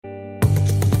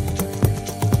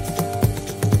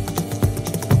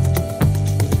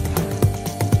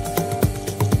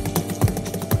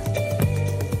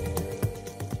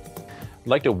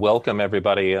like to welcome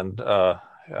everybody and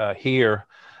here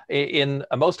in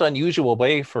a most unusual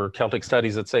way for Celtic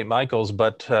Studies at St. Michael's,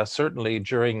 but certainly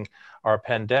during our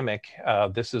pandemic,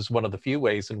 this is one of the few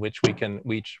ways in which we can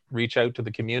reach out to the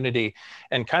community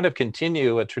and kind of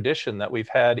continue a tradition that we've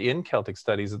had in Celtic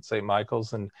Studies at St.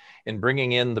 Michael's, and in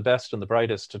bringing in the best and the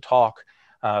brightest to talk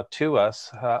to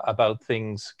us about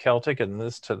things Celtic, and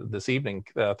this evening,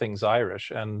 things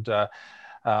Irish. And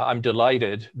I'm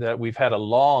delighted that we've had a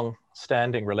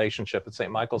long-standing relationship at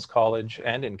St. Michael's College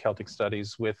and in Celtic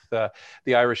Studies with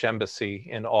the Irish Embassy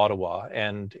in Ottawa,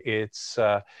 and it's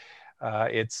not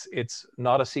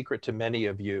a secret to many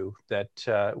of you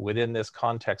that within this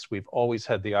context, we've always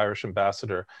had the Irish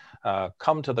ambassador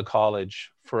come to the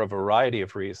college for a variety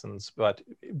of reasons, but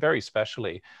very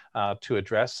specially to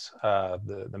address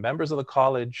the members of the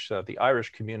college, the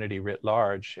Irish community writ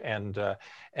large, and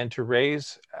to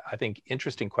raise, I think,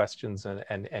 interesting questions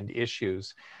and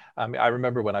issues. I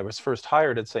remember when I was first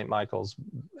hired at St. Michael's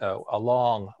a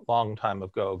long time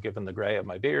ago, given the gray of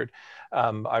my beard.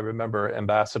 I remember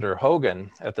Ambassador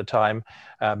Hogan at the time,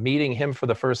 meeting him for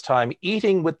the first time,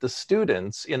 eating with the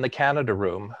students in the Canada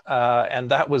room.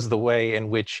 And that was the way in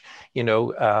which,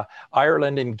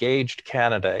 Ireland engaged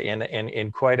Canada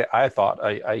in quite, I thought,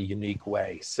 a unique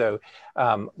way. So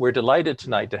we're delighted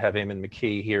tonight to have Eamonn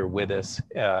McKee here with us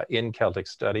in Celtic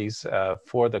Studies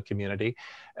for the community.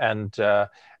 And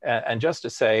just to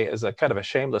say, as a kind of a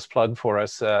shameless plug for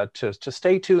us, to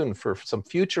stay tuned for some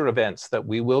future events that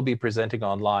we will be presenting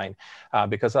online,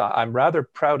 because I'm rather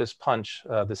proud as punch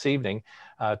this evening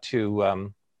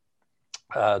to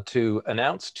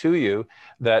announce to you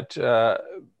that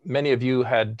many of you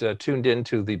had tuned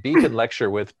into the Beacon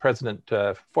lecture with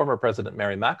former President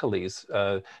Mary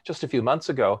McAleese just a few months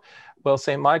ago. Well,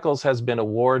 St. Michael's has been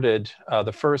awarded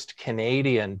the first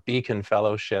Canadian Beacon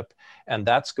Fellowship, and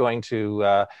that's going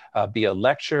to be a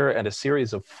lecture and a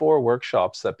series of 4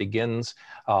 workshops that begins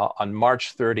on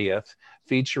March 30th,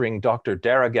 featuring Dr.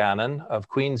 Dara Gannon of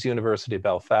Queen's University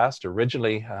Belfast,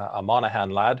 originally a Monaghan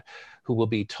lad, who will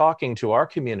be talking to our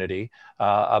community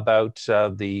about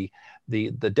the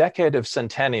decade of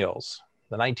centennials,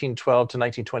 the 1912 to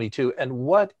 1922, and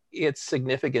what its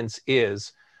significance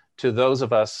is to those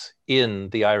of us in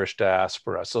the Irish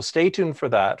diaspora. So stay tuned for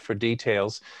that, for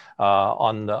details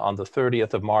on the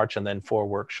 30th of March, and then 4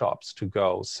 workshops to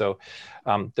go. So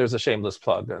there's a shameless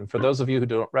plug. And for those of you who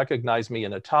don't recognize me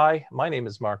in a tie, my name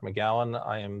is Mark McGowan.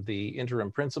 I am the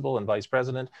interim principal and vice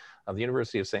president of the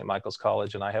University of St. Michael's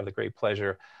College, and I have the great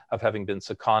pleasure of having been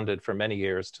seconded for many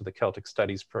years to the Celtic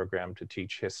Studies program to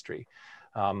teach history.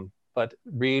 But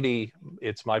really,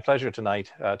 it's my pleasure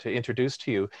tonight to introduce to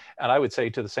you, and I would say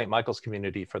to the St. Michael's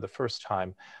community for the first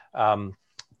time,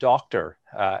 Dr.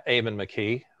 Eamonn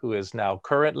McKee, who is now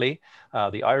currently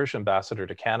the Irish ambassador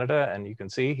to Canada. And you can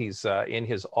see he's in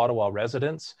his Ottawa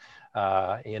residence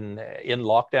in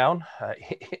lockdown,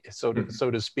 so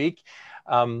to speak.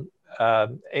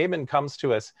 Eamonn comes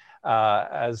to us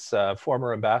as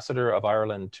former ambassador of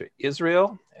Ireland to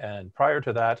Israel, and prior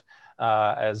to that,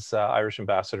 as Irish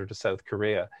ambassador to South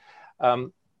Korea.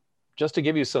 Just to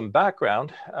give you some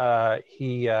background,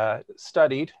 he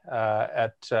studied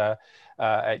at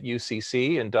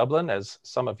UCC in Dublin, as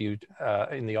some of you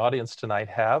in the audience tonight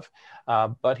have,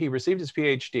 but he received his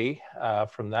PhD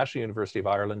from the National University of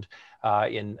Ireland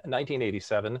in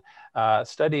 1987,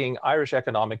 studying Irish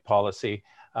economic policy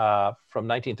from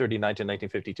 1939 to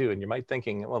 1952. And you might be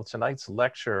thinking, well, tonight's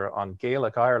lecture on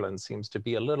Gaelic Ireland seems to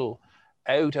be a little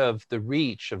out of the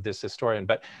reach of this historian,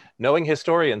 but knowing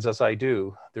historians as I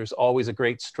do, there's always a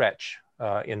great stretch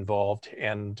involved.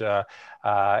 And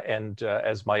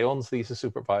as my own thesis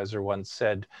supervisor once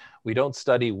said, we don't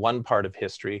study one part of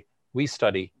history, we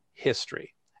study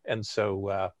history. And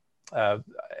so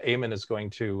Eamonn is going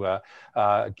to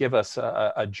give us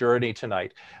a journey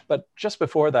tonight. But just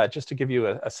before that, just to give you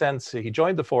a sense, he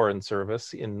joined the Foreign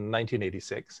Service in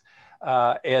 1986.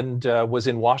 And was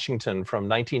in Washington from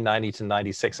 1990 to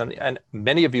 96. And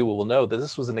many of you will know that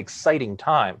this was an exciting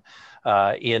time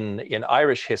in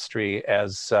Irish history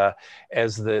as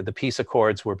the peace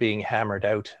accords were being hammered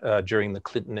out during the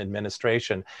Clinton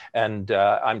administration. And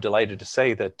I'm delighted to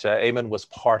say that Eamonn was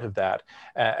part of that,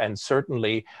 and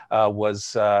certainly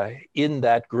was in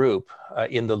that group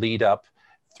in the lead up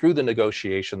through the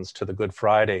negotiations to the Good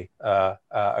Friday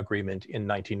Agreement in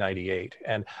 1998.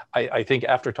 And I think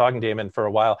after talking to Eamonn for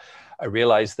a while, I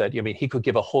realized that, he could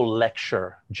give a whole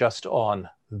lecture just on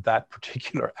that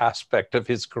particular aspect of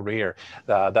his career.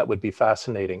 That would be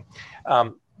fascinating.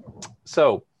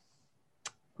 So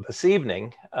this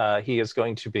evening, he is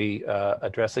going to be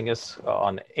addressing us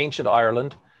on ancient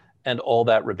Ireland and all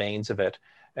that remains of it.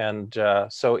 And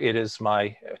so it is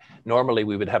normally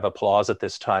we would have applause at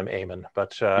this time, Eamonn,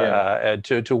 but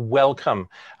to welcome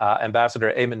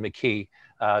Ambassador Eamonn McKee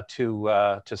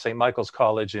to St. Michael's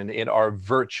College in our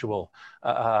virtual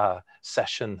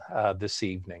session this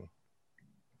evening.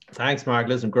 Thanks, Mark.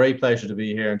 Listen, great pleasure to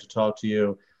be here and to talk to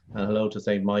you. And hello to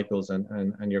St. Michael's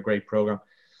and your great program.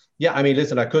 Yeah, I mean,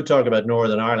 listen, I could talk about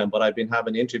Northern Ireland, but I've been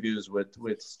having interviews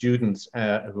with students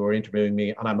who are interviewing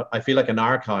me, and I feel like an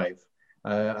archive.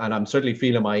 And I'm certainly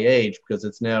feeling my age because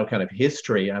it's now kind of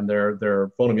history, and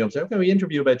they're phoning me up and saying, "Okay, we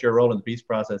interview about your role in the peace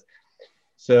process."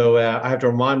 So I have to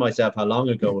remind myself how long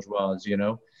ago it was, you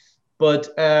know.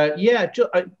 But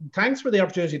thanks for the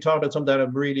opportunity to talk about something that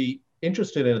I'm really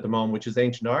interested in at the moment, which is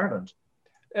ancient Ireland.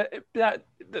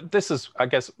 This is, I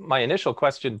guess, my initial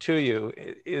question to you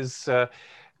is,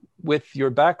 with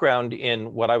your background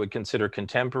in what I would consider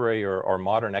contemporary or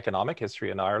modern economic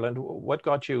history in Ireland, what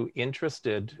got you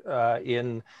interested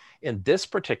in this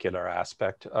particular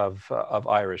aspect of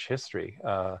Irish history?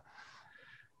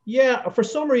 Yeah, for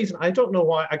some reason, I don't know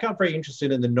why, I got very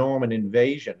interested in the Norman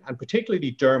invasion, and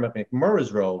particularly Dermot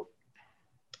McMurrough's role.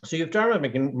 So you have Dermot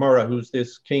McMurrough, who's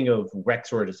this king of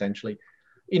Wexford, essentially,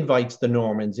 invites the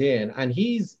Normans in, and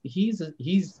he's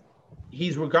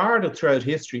regarded throughout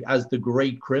history as the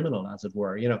great criminal, as it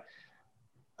were, you know,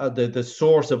 the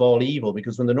source of all evil,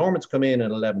 because when the Normans come in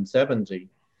 1170,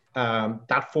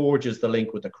 that forges the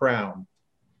link with the crown,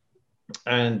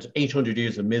 and 800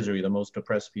 years of misery, the most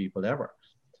oppressed people ever.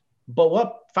 But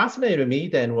what fascinated me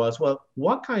then was, well,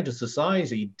 what kind of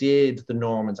society did the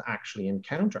Normans actually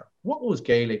encounter? What was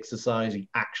Gaelic society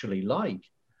actually like?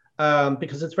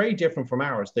 Because it's very different from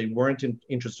ours. They weren't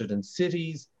interested in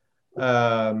cities.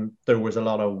 There was a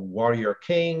lot of warrior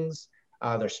kings.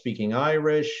 They're speaking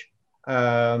Irish,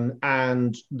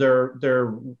 and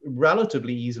they're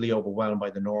relatively easily overwhelmed by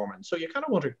the Normans. So you kind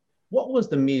of wonder, what was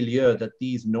the milieu that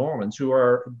these Normans, who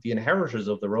are the inheritors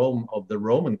of the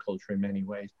Roman culture in many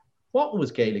ways, what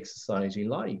was Gaelic society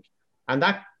like? And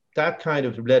that kind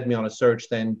of led me on a search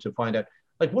then to find out,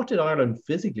 like, what did Ireland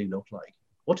physically look like?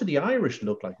 What do the Irish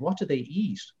look like? What do they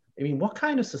eat? I mean, what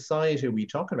kind of society are we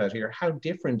talking about here? How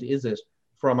different is it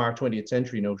from our 20th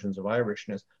century notions of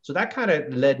Irishness? So that kind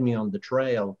of led me on the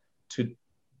trail to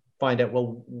find out,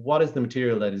 well, what is the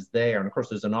material that is there? And of course,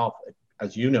 there's an awful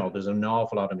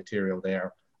lot of material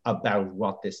there about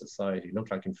what this society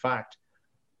looked like. In fact,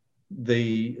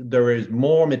 there is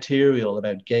more material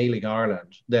about Gaelic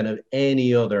Ireland than of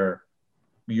any other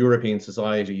European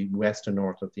society west and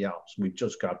north of the Alps. We've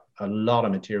just got a lot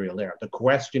of material there. The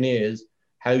question is,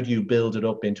 how do you build it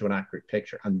up into an accurate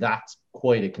picture? And that's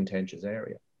quite a contentious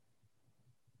area.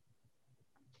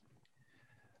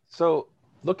 So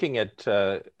looking at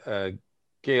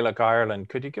Gaelic Ireland,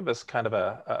 could you give us kind of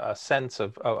a sense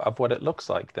of what it looks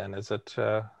like then? Is it...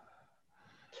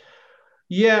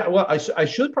 Yeah, well, I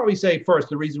should probably say first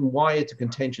the reason why it's a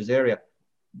contentious area.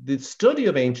 The study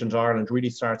of ancient Ireland really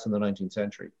starts in the 19th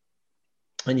century.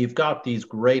 And you've got these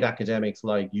great academics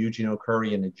like Eugene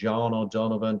O'Curry and John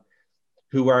O'Donovan,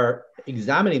 who are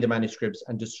examining the manuscripts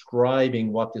and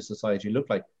describing what this society looked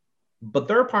like. But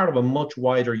they're part of a much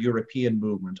wider European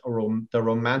movement, or the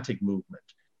Romantic movement.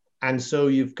 And so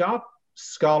you've got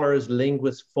scholars,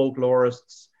 linguists,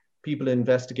 folklorists, people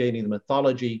investigating the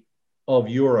mythology of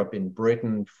Europe in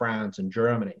Britain, France, and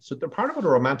Germany. So they're part of a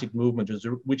Romantic movement,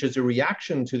 which is a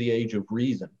reaction to the Age of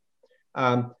Reason.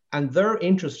 And they're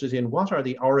interested in what are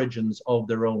the origins of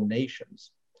their own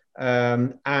nations.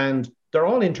 And they're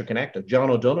all interconnected. John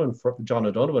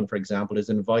O'Donovan, for example, is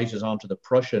invited onto the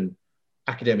Prussian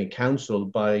Academic Council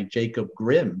by Jacob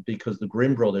Grimm, because the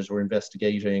Grimm brothers were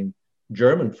investigating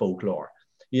German folklore.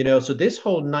 You know, so this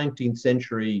whole 19th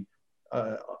century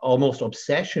almost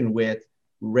obsession with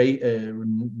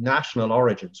national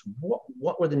origins.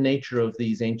 What were the nature of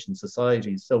these ancient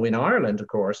societies? So in Ireland, of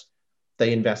course,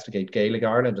 they investigate Gaelic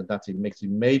Ireland, and that makes a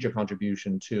major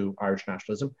contribution to Irish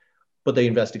nationalism. But they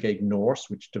investigate Norse,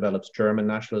 which develops German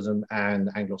nationalism, and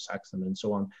Anglo-Saxon, and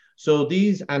so on. So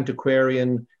these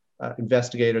antiquarian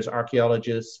investigators,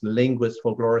 archaeologists, linguists,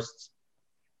 folklorists,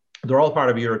 they're all part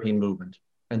of a European movement,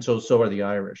 and so are the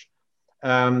Irish.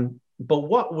 But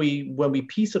when we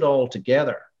piece it all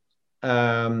together,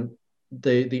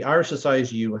 the Irish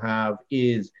society you have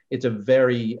it's a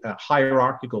very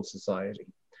hierarchical society.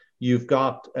 You've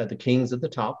got the kings at the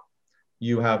top.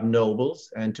 You have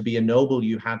nobles, and to be a noble,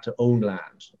 you had to own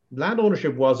land. Land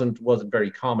ownership wasn't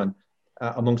very common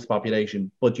amongst the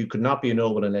population, but you could not be a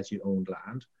noble unless you owned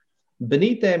land.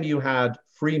 Beneath them, you had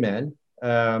free men,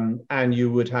 and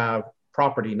you would have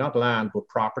property, not land, but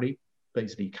property,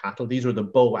 basically cattle. These were the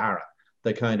Bo Ara,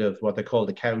 the kind of what they call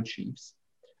the cow chiefs.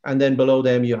 And then below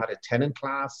them, you had a tenant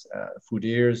class,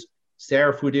 Fudirs,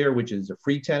 Ser Fudir, which is a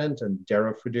free tenant, and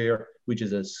Dera Fudir, which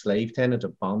is a slave tenant, a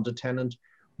bonded tenant.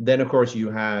 Then, of course,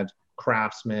 you had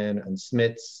craftsmen and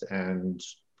smiths and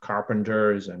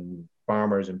carpenters and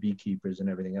farmers and beekeepers and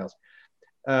everything else.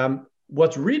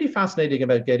 What's really fascinating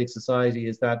about Gaelic society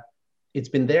is that it's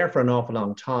been there for an awful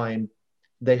long time.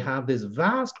 They have this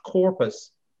vast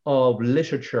corpus of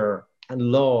literature and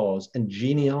laws and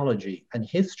genealogy and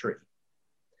history.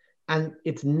 And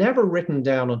it's never written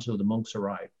down until the monks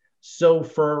arrive. So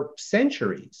for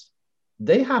centuries,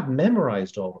 they have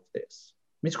memorized all of this.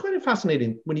 I mean, it's quite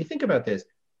fascinating when you think about this.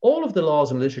 All of the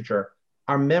laws and literature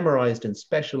are memorized in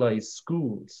specialized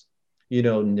schools. You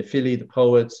know, Nefili, the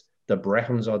poets, the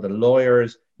Brehons are the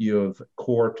lawyers, you have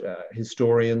court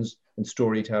historians and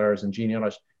storytellers and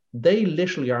genealogists. They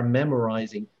literally are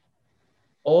memorizing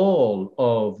all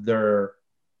of their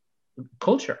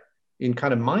culture in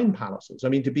kind of mind palaces. I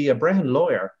mean, to be a Brehon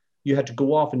lawyer, you had to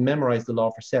go off and memorize the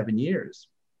law for 7 years.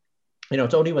 You know,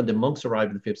 it's only when the monks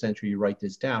arrived in the 5th century you write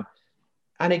this down.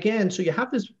 And again, so you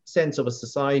have this sense of a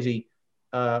society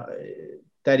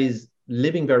that is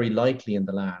living very lightly in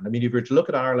the land. I mean, if you were to look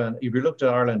at Ireland, if you looked at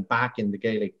Ireland back in the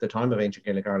Gaelic, the time of ancient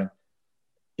Gaelic Ireland,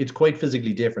 it's quite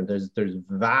physically different. There's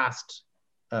vast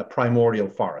primordial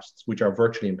forests, which are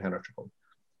virtually impenetrable.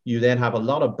 You then have a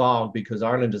lot of bog because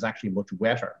Ireland is actually much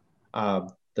wetter.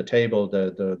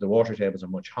 The water tables are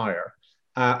much higher.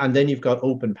 And then you've got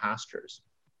open pastures.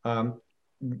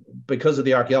 Because of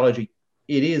the archaeology,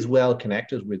 it is well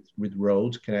connected with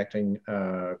roads connecting,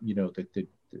 the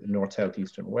north, south,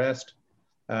 east, and west.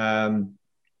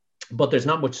 But there's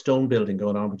not much stone building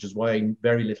going on, which is why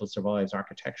very little survives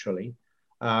architecturally.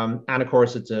 And of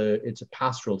course, it's a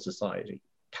pastoral society.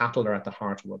 Cattle are at the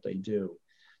heart of what they do.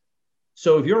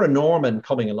 So if you're a Norman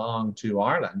coming along to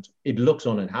Ireland, it looks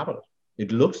uninhabited.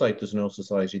 It looks like there's no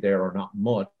society there or not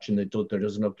much, and there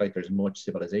doesn't look like there's much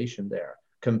civilization there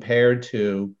compared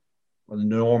to the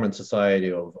Norman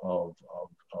society of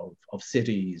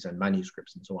cities and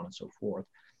manuscripts and so on and so forth.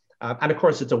 And of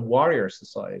course, it's a warrior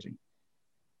society,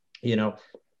 you know.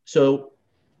 So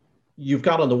you've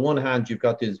got, on the one hand, you've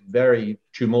got this very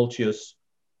tumultuous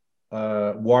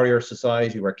warrior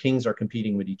society where kings are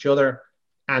competing with each other.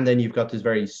 And then you've got this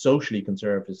very socially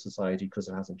conservative society because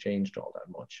it hasn't changed all that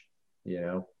much, you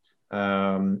know.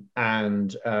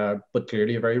 But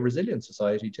clearly a very resilient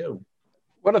society too.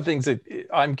 One of the things that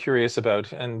I'm curious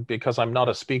about, and because I'm not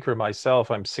a speaker myself,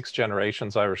 I'm 6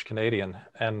 generations Irish Canadian,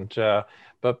 and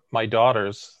but my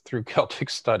daughters, through Celtic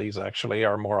studies, actually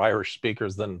are more Irish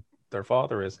speakers than their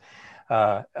father is.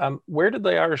 Where did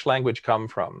the Irish language come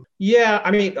from? Yeah,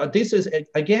 I mean, this is,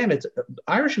 again,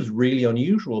 Irish is really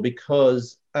unusual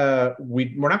because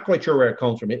we're not quite sure where it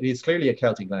comes from. It's clearly a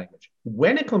Celtic language.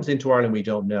 When it comes into Ireland, we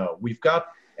don't know. We've got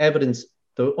evidence.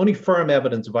 The only firm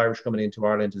evidence of Irish coming into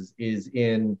Ireland is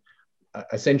in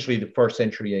essentially the 1st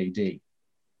century AD.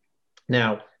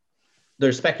 Now,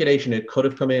 there's speculation it could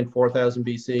have come in 4000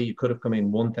 BC, it could have come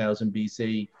in 1000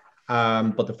 BC,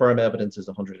 but the firm evidence is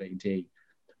 100 AD.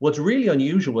 What's really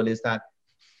unusual is that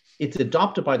it's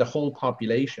adopted by the whole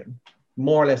population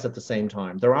more or less at the same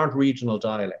time. There aren't regional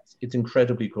dialects. It's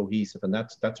incredibly cohesive, and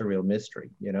that's a real mystery,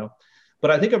 you know.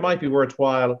 But I think it might be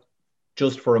worthwhile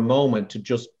just for a moment to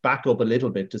just back up a little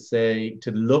bit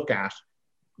to look at,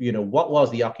 you know, what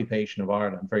was the occupation of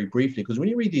Ireland very briefly. Because when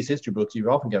you read these history books, you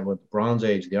often get the Bronze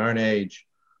Age, the Iron Age,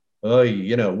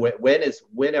 you know, when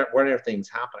are things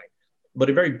happening? But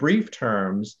in very brief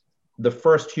terms, the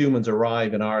first humans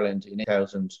arrive in Ireland in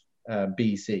 8000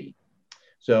 BC.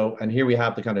 So, and here we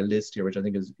have the kind of list here, which I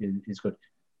think is good.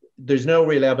 There's no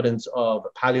real evidence of a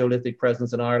Paleolithic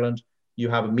presence in Ireland. You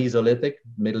have a Mesolithic,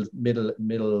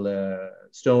 middle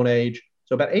Stone Age.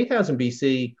 So about 8000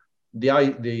 BC,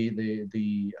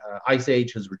 the Ice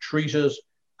Age has retreated.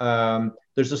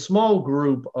 There's a small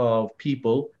group of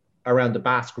people around the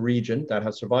Basque region that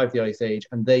have survived the Ice Age,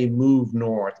 and they move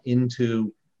north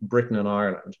into Britain and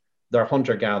Ireland. They're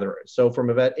hunter-gatherers. So from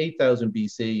about 8000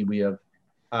 BC, we have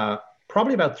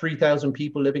probably about 3000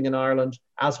 people living in Ireland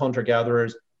as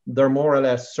hunter-gatherers. They're more or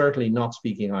less certainly not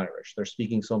speaking Irish. They're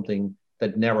speaking something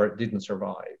that didn't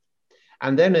survive.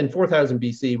 And then in 4000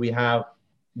 BC, we have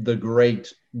the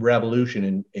great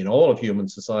revolution in all of human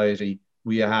society.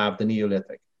 We have the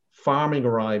Neolithic. Farming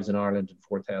arrives in Ireland in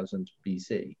 4000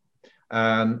 BC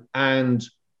and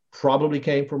probably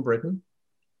came from Britain.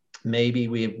 Maybe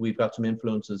we've got some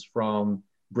influences from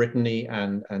Brittany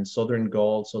and southern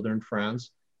Gaul, southern France.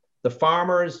 The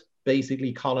farmers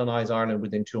basically colonize Ireland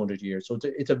within 200 years. So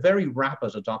it's a very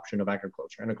rapid adoption of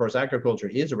agriculture. And of course, agriculture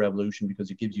is a revolution because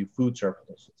it gives you food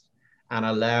surpluses and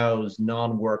allows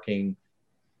non-working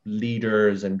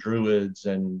leaders and druids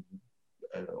and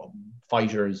uh,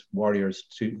 fighters, warriors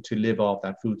to live off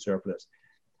that food surplus.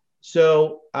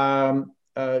 So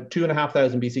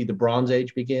 2,500 BC, the Bronze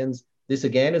Age begins. This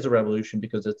again is a revolution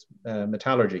because it's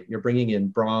metallurgy. You're bringing in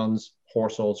bronze.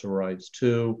 Horse also arrives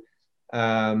too,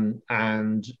 and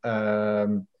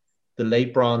the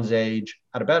late Bronze Age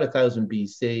at about 1,000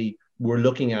 BC, we're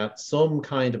looking at some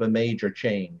kind of a major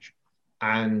change.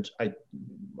 And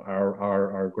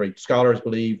our great scholars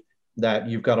believe that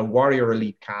you've got a warrior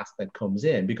elite caste that comes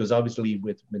in, because obviously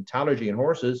with metallurgy and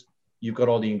horses, you've got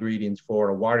all the ingredients for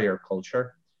a warrior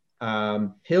culture.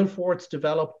 Hill forts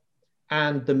develop,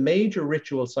 and the major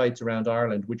ritual sites around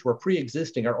Ireland, which were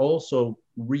pre-existing, are also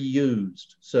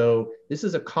reused. So this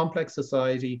is a complex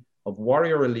society of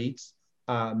warrior elites,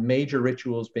 major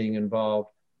rituals being involved,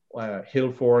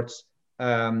 hill forts,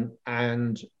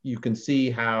 and you can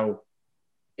see how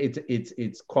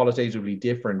it's qualitatively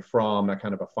different from a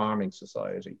kind of a farming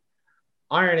society.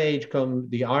 Iron Age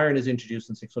the iron is introduced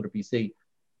in 600 BC.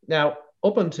 Now,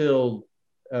 up until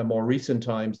more recent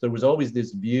times, there was always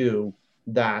this view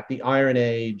that the Iron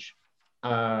Age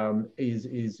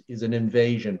is an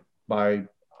invasion by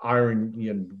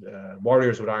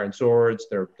warriors with iron swords.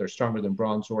 They're stronger than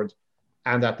bronze swords,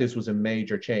 and that this was a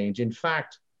major change. In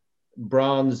fact,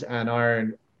 bronze and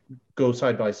iron go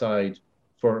side by side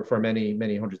for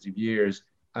many hundreds of years.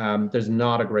 There's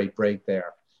not a great break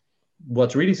there.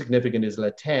 What's really significant is La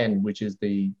Tène, which is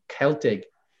the Celtic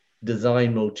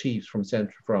design motifs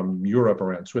from Europe,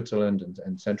 around Switzerland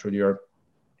and Central Europe.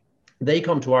 They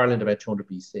come to Ireland about 200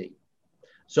 BC.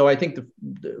 So I think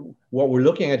what we're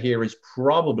looking at here is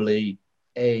probably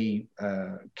a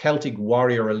Celtic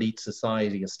warrior elite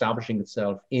society establishing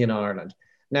itself in Ireland.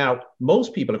 Now,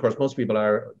 most people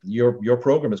are, your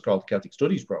program is called the Celtic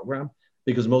Studies Program,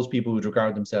 because most people would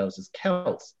regard themselves as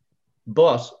Celts.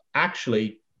 But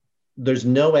actually, there's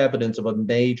no evidence of a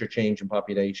major change in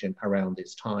population around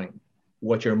this time.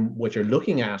 What you're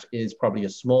looking at is probably a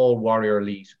small warrior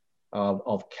elite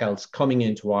of Celts coming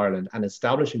into Ireland and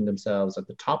establishing themselves at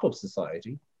the top of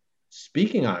society,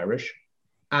 speaking Irish,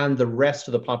 and the rest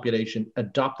of the population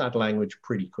adopt that language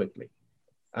pretty quickly.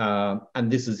 And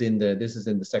this is in the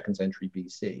 2nd century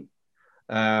BC.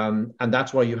 And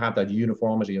that's why you have that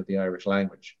uniformity of the Irish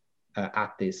language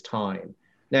at this time.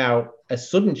 Now, a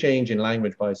sudden change in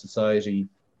language by society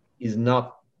is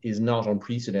not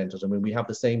unprecedented. I mean, we have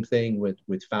the same thing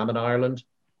with famine Ireland,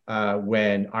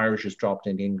 when Irish is dropped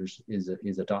and English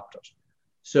is adopted.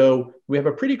 So we have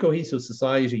a pretty cohesive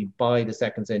society by the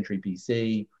 2nd century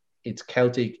BC. It's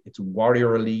Celtic, it's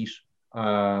warrior elite,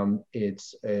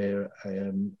 it's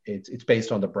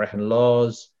based on the Brehon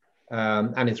laws,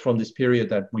 and it's from this period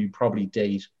that we probably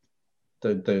date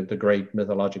the great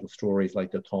mythological stories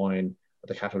like the Táin,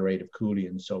 the Cattle Raid of Cooley,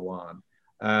 and so on.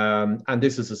 And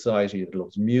this is a society that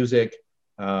loves music,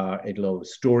 it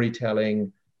loves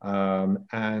storytelling,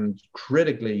 and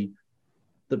critically,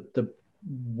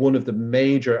 one of the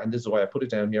major, and this is why I put it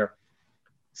down here,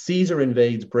 Caesar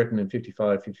invades Britain in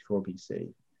 55, 54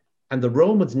 BC, and the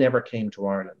Romans never came to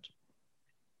Ireland.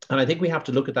 And I think we have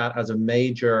to look at that as a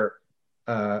major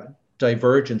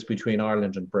divergence between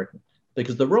Ireland and Britain,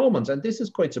 because the Romans, and this is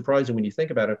quite surprising when you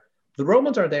think about it, the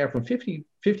Romans are there from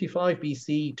 55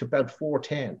 BC to about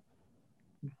 410.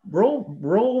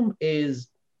 Rome is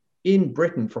in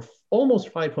Britain for almost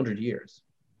 500 years,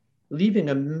 leaving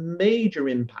a major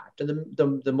impact. And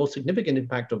the most significant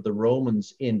impact of the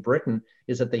Romans in Britain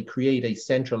is that they create a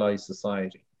centralized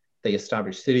society. They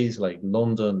establish cities like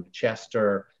London,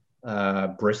 Chester,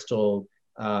 Bristol.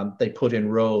 They put in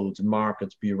roads,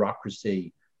 markets,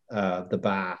 bureaucracy, the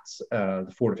baths,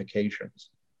 the fortifications,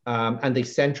 and they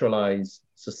centralize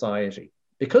society.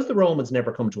 Because the Romans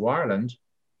never come to Ireland,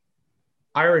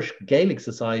 Irish Gaelic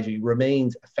society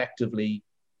remains effectively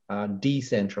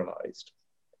decentralized.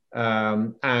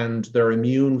 And they're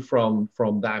immune from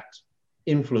that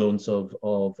influence of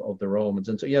the Romans.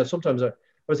 And so, yeah, sometimes I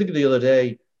was thinking the other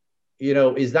day,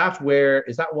 is that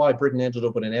why Britain ended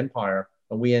up with an empire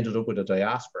and we ended up with a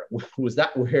diaspora? Was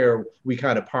that where we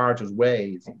kind of parted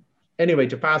ways? Anyway,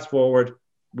 to fast forward,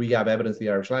 we have evidence of the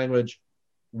Irish language.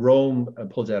 Rome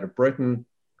pulls out of Britain.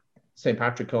 St.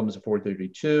 Patrick comes in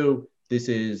 432. This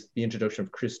is the introduction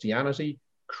of Christianity,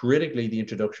 critically the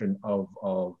introduction of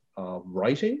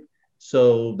writing.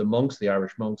 So the monks, the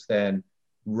Irish monks, then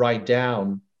write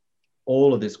down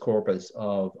all of this corpus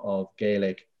of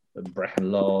Gaelic, the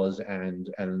Brehon laws and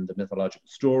the mythological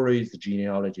stories, the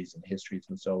genealogies and histories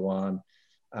and so on.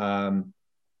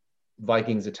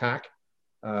 Vikings attack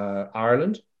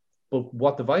Ireland. But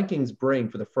what the Vikings bring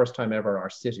for the first time ever are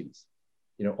cities.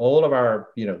 All of our,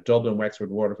 Dublin, Wexford,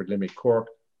 Waterford, Limerick, Cork,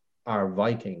 are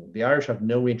Viking. The Irish have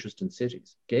no interest in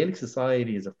cities. Gaelic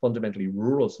society is a fundamentally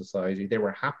rural society. They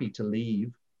were happy to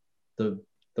leave the,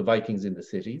 the Vikings in the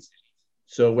cities.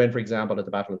 So when, for example, at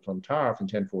the Battle of Clontarf in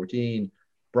 1014,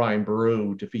 Brian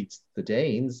Boru defeats the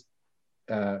Danes,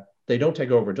 they don't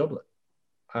take over Dublin.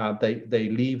 They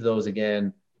leave those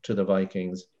again to the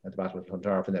Vikings at the Battle of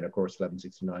Clontarf, and then, of course,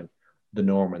 1169, the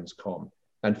Normans come.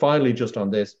 And finally, just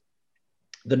on this,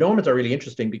 the Normans are really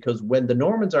interesting because when the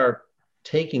Normans are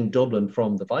taking Dublin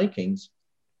from the Vikings,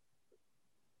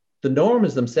 the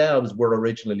Normans themselves were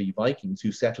originally Vikings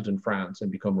who settled in France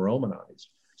and become Romanized.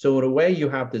 So in a way, you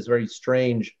have this very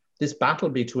strange, this battle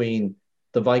between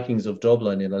the Vikings of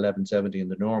Dublin in 1170 and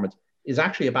the Normans is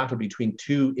actually a battle between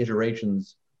two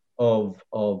iterations of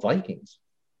Vikings.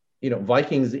 You know,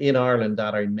 Vikings in Ireland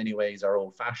that are in many ways are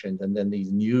old fashioned, and then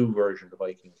these new versions of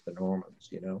Vikings, the Normans,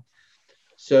 you know.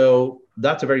 So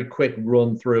that's a very quick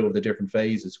run through of the different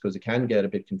phases because it can get a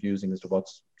bit confusing as to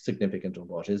what's significant and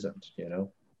what isn't, you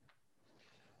know.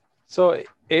 So,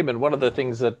 Eamonn, one of the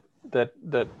things that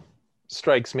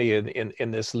strikes me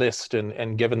in this list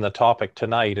and given the topic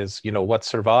tonight is, you know, what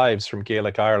survives from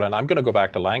Gaelic Ireland. I'm going to go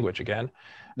back to language again,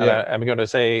 and Yeah. I'm going to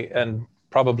say, and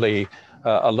probably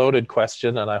a loaded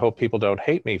question, and I hope people don't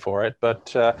hate me for it,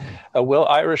 but will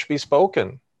Irish be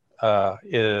spoken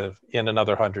in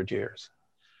another 100 years?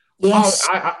 Yes.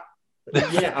 I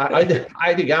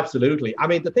think absolutely. I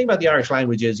mean, the thing about the Irish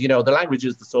language is, you know, the language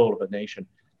is the soul of a nation,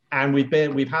 and we've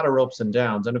had our ups and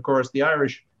downs. And of course, the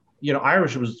Irish, you know,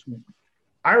 Irish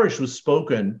was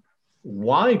spoken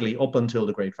widely up until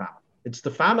the Great Famine. It's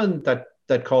the famine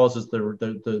that causes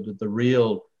the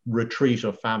real retreat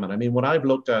of famine. I mean, when I've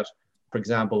looked at, for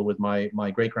example, with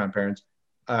my great grandparents,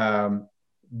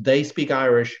 they speak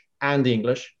Irish and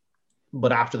English,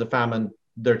 but after the famine,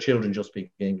 their children just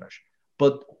speak English.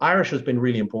 But Irish has been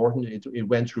really important. It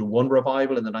went through one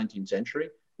revival in the 19th century.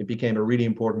 It became a really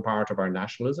important part of our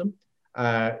nationalism.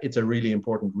 It's a really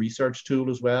important research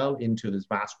tool as well into this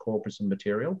vast corpus of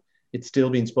material. It's still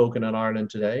being spoken in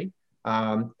Ireland today.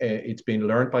 It's been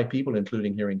learned by people,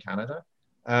 including here in Canada.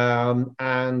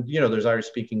 And, you know, there's Irish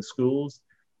speaking schools.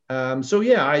 So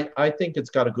yeah, I think it's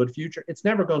got a good future. It's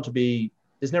never going to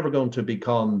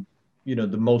become, you know,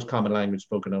 the most common language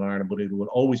spoken in Ireland, but it will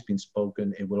always be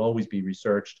spoken. It will always be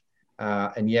researched.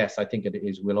 And yes, I think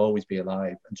will always be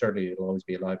alive. And certainly it'll always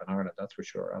be alive in Ireland. That's for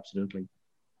sure. Absolutely.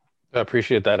 I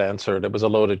appreciate that answer. It was a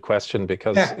loaded question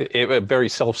because it was very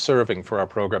self-serving for our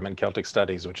program in Celtic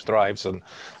Studies, which thrives on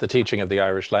the teaching of the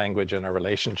Irish language and our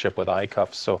relationship with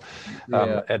ICUF. So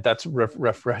that's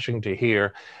refreshing to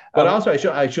hear. But also,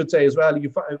 I should say as well,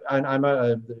 I'm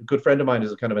a good friend of mine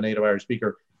is a kind of a native Irish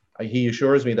speaker. He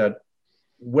assures me that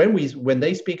when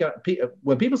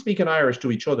people speak in Irish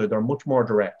to each other, they're much more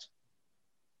direct.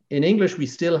 In English, we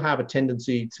still have a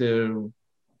tendency to.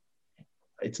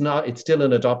 It's still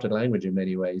an adopted language in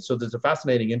many ways. So there's a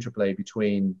fascinating interplay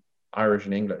between Irish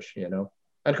and English, you know.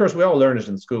 And of course, we all learn it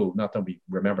in school. Not that we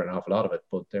remember an awful lot of it,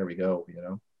 but there we go, you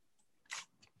know.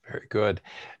 Very good.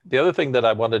 The other thing that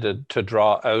I wanted to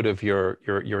draw out of your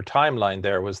timeline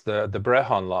there was the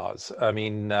Brehon laws. I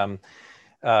mean,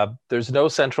 there's no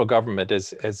central government,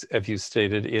 as you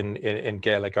stated, in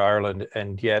Gaelic Ireland,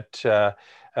 and yet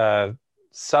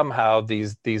somehow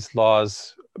these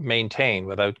laws maintain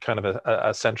without kind of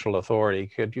a central authority.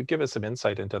 Could you give us some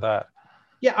insight into that?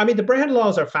 Yeah, I mean, the Brehon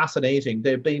laws are fascinating.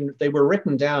 They were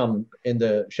written down in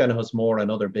the Shenahus Mór and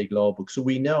other big law books, so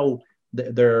we know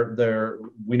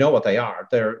we know what they are.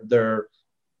 They're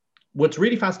what's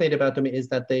really fascinating about them is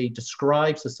that they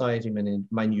describe society in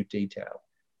minute detail.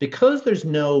 Because there's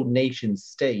no nation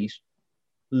state,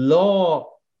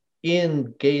 law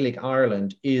in Gaelic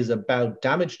Ireland is about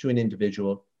damage to an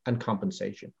individual and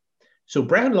compensation. So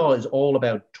Brehon law is all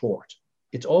about tort.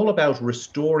 It's all about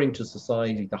restoring to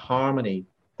society the harmony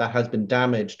that has been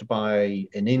damaged by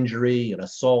an injury, an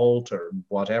assault, or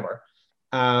whatever.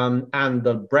 And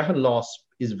the Brehon law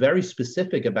is very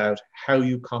specific about how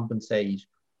you compensate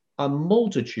a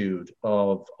multitude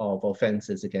of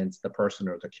offenses against the person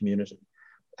or the community.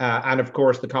 And of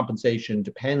course, the compensation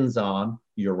depends on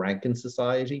your rank in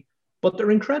society, but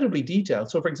they're incredibly detailed.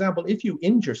 So for example, if you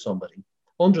injure somebody,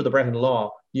 under the Brehon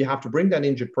law, you have to bring that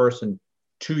injured person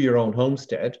to your own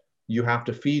homestead. You have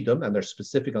to feed them, and they're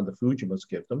specific on the food you must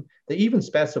give them. They even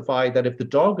specify that if the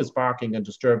dog is barking and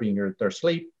disturbing their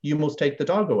sleep, you must take the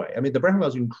dog away. I mean, the Brehon law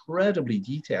is incredibly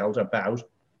detailed about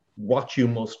what you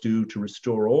must do to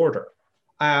restore order.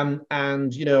 And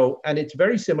it's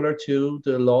very similar to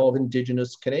the law of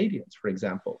Indigenous Canadians, for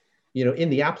example. You know,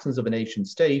 in the absence of a nation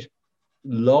state,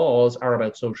 laws are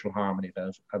about social harmony,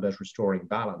 about restoring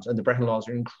balance. And the Brehon laws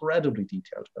are incredibly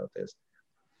detailed about this.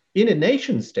 In a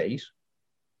nation state,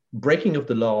 breaking of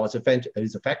the law is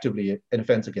effectively an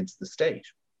offense against the state.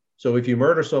 So if you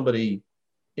murder somebody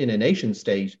in a nation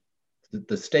state,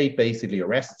 the state basically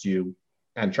arrests you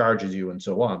and charges you and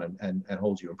so on and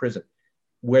holds you in prison.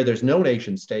 Where there's no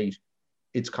nation state,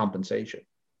 it's compensation,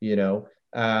 you know.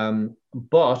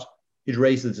 But it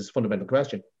raises this fundamental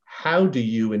question: how do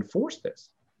you enforce this?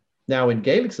 Now, in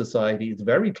Gaelic society, it's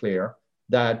very clear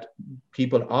that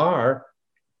people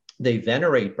they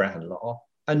venerate Brehon law,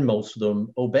 and most of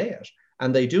them obey it.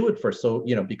 And they do it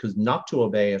because not to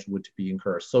obey it would be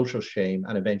incur social shame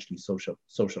and eventually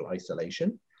social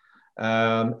isolation.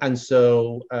 And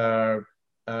so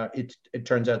it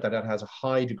turns out that it has a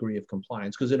high degree of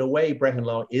compliance, because in a way, Brehon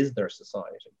law is their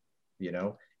society. You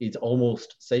know, it's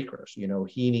almost sacred. You know,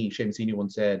 Seamus Heaney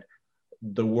once said,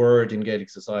 the word in Gaelic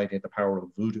society had the power of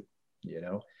voodoo, you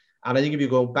know. And I think if you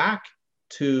go back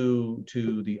to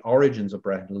the origins of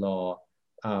Brehon law,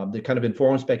 the kind of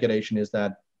informed speculation is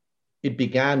that it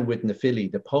began with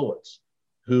Nafili, the poets,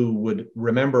 who would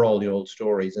remember all the old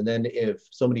stories. And then if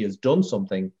somebody has done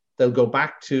something, they'll go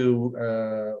back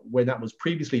to when that was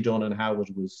previously done and how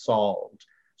it was solved.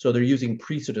 So they're using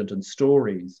precedent and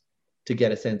stories to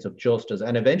get a sense of justice.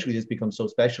 And eventually this becomes so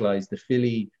specialized, the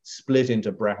Fili split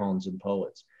into Brehons and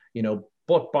poets, you know.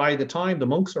 But by the time the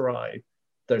monks arrive,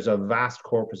 there's a vast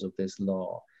corpus of this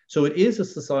law. So it is a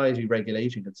society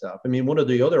regulating itself. I mean, one of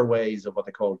the other ways of what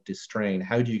they call distrain,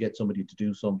 how do you get somebody to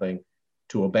do something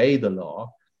to obey the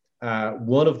law?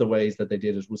 One of the ways that they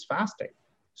did it was fasting.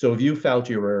 So if you felt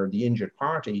you were the injured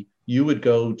party, you would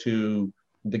go to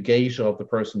the gate of the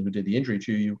person who did the injury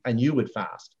to you, and you would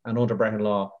fast. And under Brehon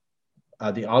law,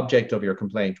 the object of your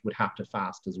complaint would have to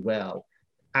fast as well.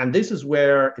 And this is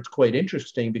where it's quite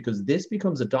interesting, because this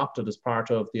becomes adopted as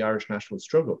part of the Irish national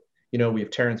struggle. You know, we have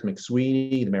Terence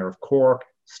McSweeney, the mayor of Cork,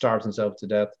 starves himself to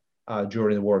death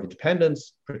during the War of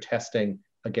Independence, protesting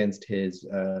against his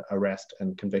arrest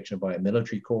and conviction by a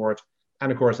military court.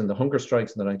 And of course, in the hunger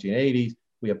strikes in the 1980s,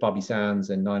 we have Bobby Sands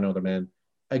and 9 other men,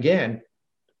 again,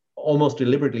 almost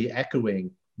deliberately echoing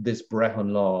this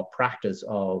Brehon law practice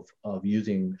of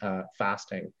using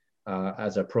fasting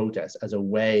as a protest, as a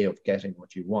way of getting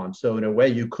what you want. So in a way,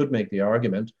 you could make the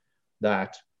argument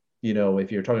that, you know,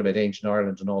 if you're talking about ancient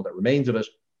Ireland and all that remains of it,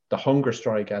 the hunger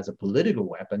strike as a political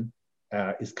weapon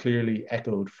is clearly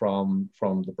echoed from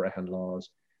the Brehon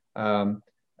laws.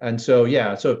 And so,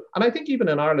 yeah, and I think even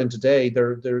in Ireland today,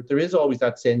 there is always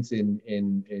that sense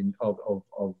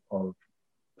of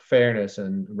fairness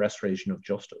and restoration of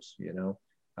justice, you know.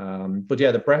 But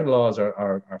yeah, the Brehon laws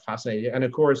are fascinating. And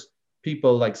of course,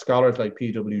 people like scholars like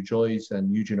P.W. Joyce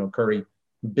and Eugene O'Curry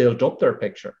built up their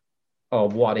picture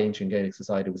of what ancient Gaelic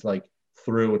society was like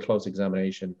through a close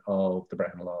examination of the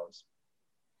Brehon laws.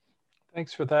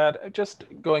 Thanks for that. Just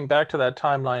going back to that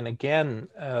timeline again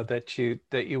that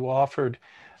you offered,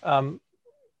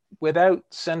 without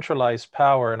centralized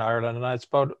power in Ireland, and I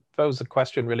suppose the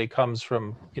question really comes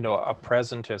from, you know, a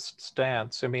presentist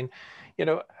stance. I mean, you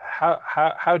know,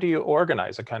 how do you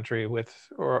organize a country with,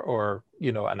 or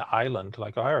you know, an island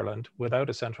like Ireland without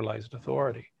a centralized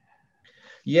authority?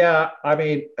 Yeah, I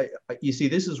mean, you see,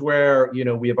 this is where, you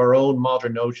know, we have our own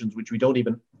modern notions, which we don't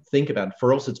even think about.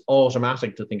 For us, it's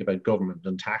automatic to think about government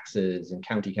and taxes and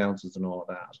county councils and all of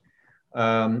that.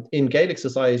 In Gaelic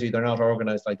society, they're not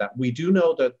organized like that. We do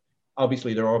know that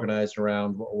obviously they're organized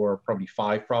around what were probably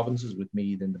 5 provinces, with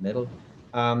Meath in the middle.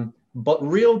 But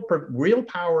real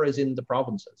power is in the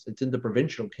provinces. It's in the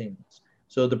provincial kings.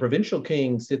 So the provincial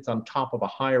king sits on top of a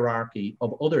hierarchy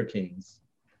of other kings.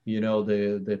 You know,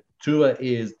 the Tua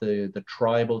is the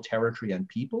tribal territory and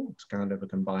people. It's kind of a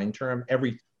combined term.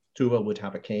 Every Tua would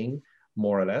have a king,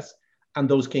 more or less. And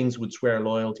those kings would swear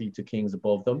loyalty to kings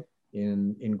above them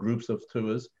in groups of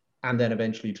Tuas, and then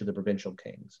eventually to the provincial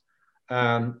kings.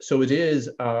 So it is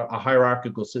a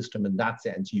hierarchical system in that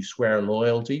sense. You swear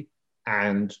loyalty,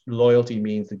 and loyalty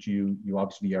means that you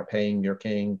obviously are paying your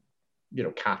king, you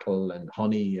know, cattle and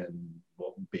honey and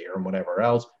beer and whatever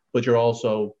else, but you're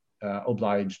also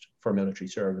obliged for military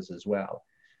service as well.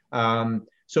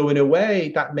 So in a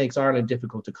way, that makes Ireland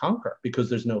difficult to conquer because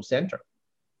there's no center.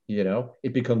 You know,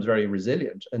 it becomes very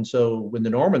resilient. And so when the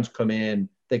Normans come in,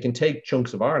 they can take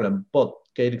chunks of Ireland, but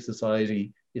Gaelic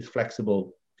society is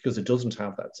flexible because it doesn't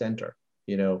have that center.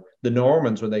 You know, the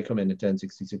Normans, when they come in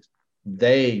 1066,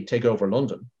 they take over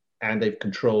London and they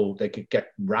could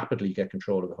rapidly get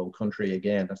control of the whole country.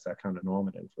 Again, that's that kind of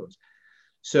Norman influence.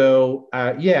 So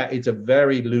yeah, it's a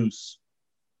very loose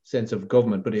sense of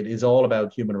government, but it is all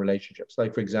about human relationships.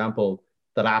 Like, for example,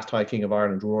 the last High King of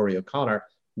Ireland, Rory O'Connor,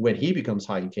 when he becomes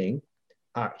High King,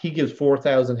 he gives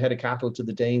 4,000 head of cattle to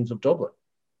the Danes of Dublin.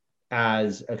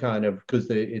 as a kind of, because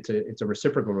it's a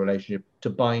reciprocal relationship to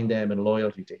bind them in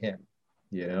loyalty to him,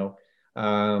 you know.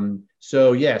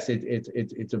 So yes,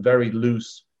 it's a very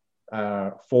loose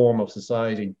form of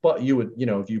society. But you would, you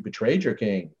know, if you betrayed your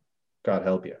king, God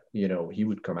help you, you know, he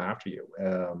would come after you,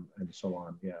 and so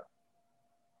on. Yeah.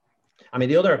 I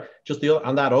mean,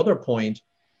 on that other point,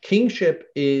 kingship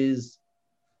is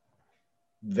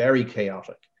very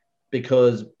chaotic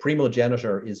because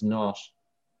primogeniture is not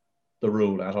the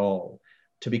rule at all.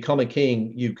 To become a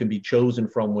king, you can be chosen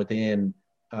from within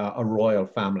a royal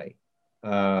family,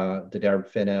 the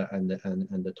Derb Finna and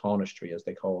the Taoiseach, as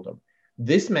they called them.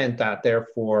 This meant that,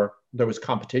 therefore, there was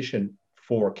competition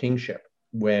for kingship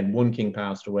when one king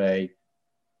passed away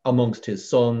amongst his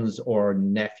sons or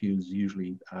nephews,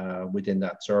 usually within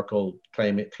that circle,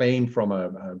 claimed from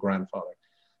a grandfather.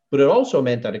 But it also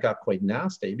meant that it got quite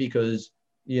nasty because,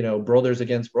 you know, brothers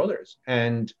against brothers.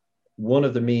 And one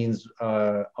of the means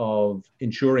of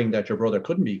ensuring that your brother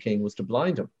couldn't be king was to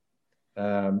blind him.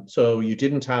 So you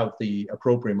didn't have the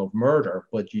opprobrium of murder,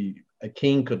 but you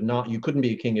couldn't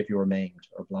be a king if you were maimed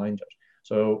or blinded.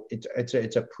 So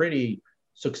it's a pretty,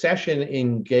 succession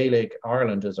in Gaelic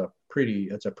Ireland is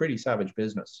it's a pretty savage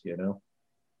business, you know.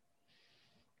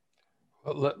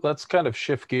 Well, let's kind of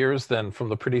shift gears then from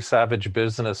the pretty savage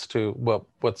business to, well,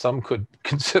 what some could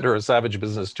consider a savage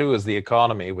business too, is the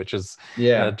economy, which is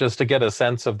Yeah. just to get a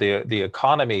sense of the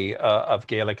economy of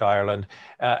Gaelic Ireland,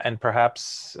 and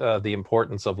perhaps the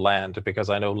importance of land, because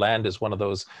I know land is one of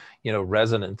those, you know,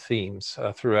 resonant themes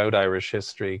throughout Irish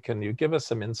history. Can you give us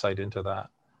some insight into that?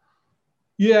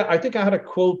 Yeah, I think I had a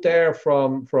quote there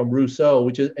from Rousseau,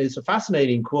 which is a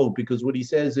fascinating quote because what he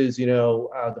says is, you know,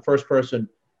 the first person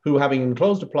who, having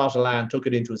enclosed a plot of land, took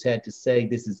it into his head to say,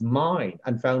 "This is mine,"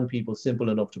 and found people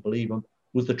simple enough to believe him,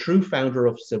 was the true founder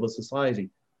of civil society.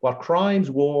 What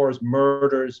crimes, wars,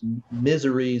 murders,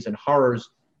 miseries, and horrors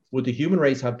would the human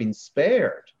race have been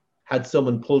spared had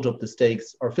someone pulled up the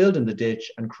stakes or filled in the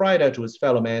ditch and cried out to his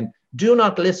fellow men, "Do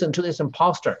not listen to this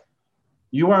impostor.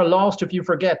 You are lost if you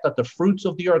forget that the fruits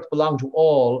of the earth belong to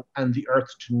all and the earth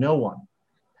to no one."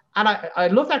 And I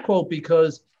love that quote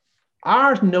because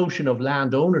our notion of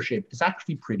land ownership is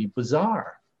actually pretty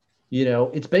bizarre. You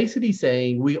know, it's basically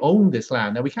saying we own this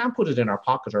land. Now, we can't put it in our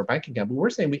pocket or bank account, but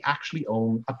we're saying we actually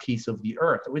own a piece of the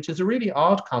earth, which is a really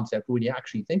odd concept when you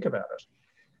actually think about it.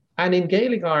 And in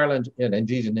Gaelic Ireland, and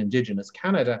indeed in Indigenous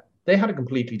Canada, they had a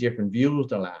completely different view of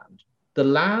the land. The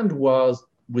land was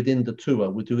within the Tua,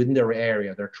 within their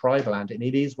area, their tribal land, and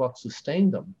it is what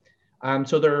sustained them.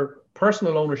 So their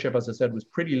personal ownership, as I said, was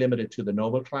pretty limited to the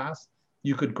noble class.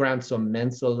 You could grant some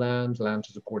mensal land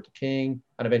to support the king,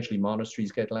 and eventually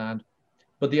monasteries get land.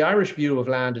 But the Irish view of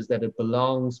land is that it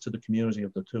belongs to the community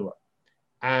of the Tua.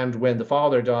 And when the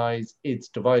father dies, it's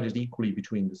divided equally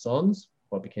between the sons,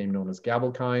 what became known as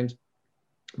Gavelkind.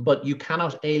 But you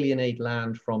cannot alienate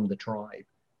land from the tribe.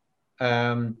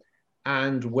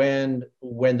 And when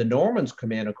the Normans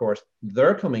come in, of course,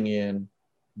 they're coming in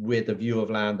with a view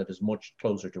of land that is much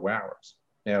closer to ours.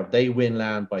 Now, they win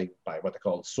land by what they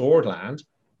call sword land,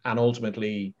 and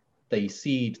ultimately they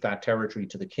cede that territory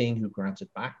to the king who grants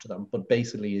it back to them. But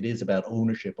basically, it is about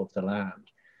ownership of the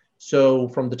land. So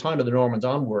from the time of the Normans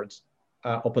onwards,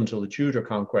 up until the Tudor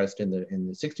conquest in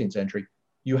the 16th century,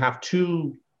 you have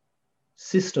two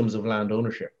systems of land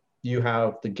ownership. You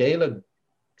have the Gaelic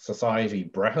society,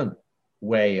 Brehon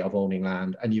way of owning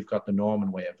land, and you've got the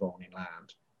Norman way of owning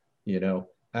land, you know.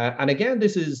 And again,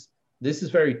 this is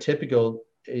very typical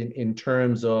in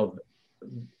terms of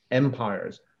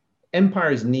empires.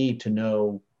 Empires need to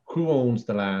know who owns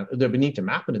the land. They need to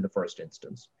map it in the first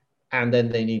instance, and then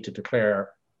they need to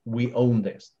declare, we own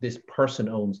this. This person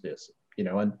owns this, you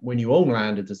know. And when you own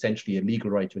land, it's essentially a legal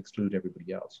right to exclude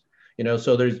everybody else, you know.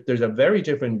 So there's a very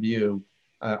different view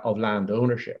of land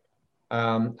ownership.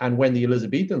 And when the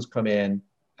Elizabethans come in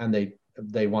and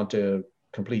they want to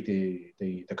complete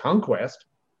the conquest,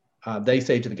 they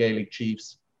say to the Gaelic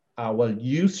chiefs, well,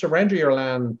 you surrender your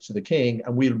land to the king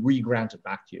and we'll re-grant it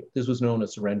back to you. This was known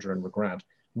as surrender and regrant,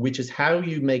 which is how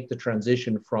you make the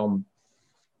transition from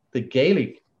the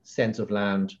Gaelic sense of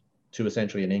land to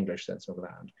essentially an English sense of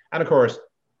land. And of course,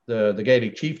 the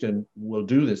Gaelic chieftain will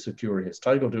do this, secure his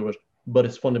title to it, but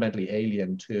it's fundamentally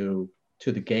alien to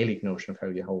the Gaelic notion of how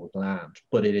you hold land.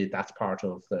 But that's part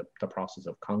of the process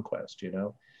of conquest, you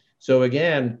know. So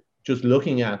again, just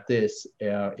looking at this,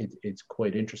 it's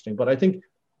quite interesting. But I think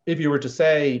if you were to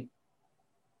say,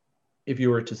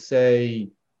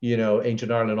 you know,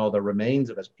 ancient Ireland, all that remains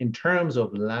of it, in terms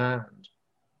of land,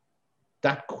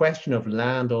 that question of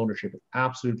land ownership is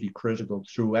absolutely critical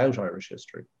throughout Irish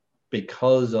history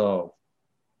because of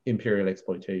imperial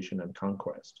exploitation and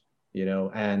conquest. you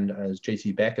know. And as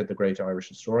J.C. Beckett, the great Irish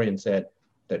historian, said,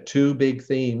 the two big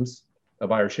themes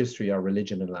of Irish history are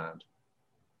religion and land.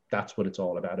 That's what it's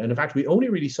all about. And in fact, we only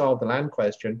really solved the land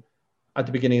question at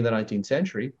the beginning of the 19th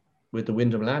century with the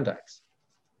Wyndham Land Acts,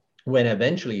 when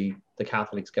eventually the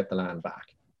Catholics get the land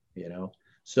back, you know.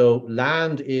 So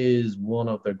land is one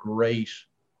of the great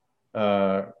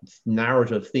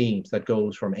narrative themes that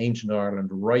goes from ancient Ireland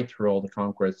right through all the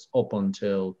conquests up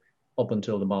until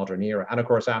the modern era. And of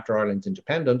course, after Ireland's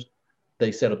independent,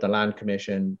 they set up the Land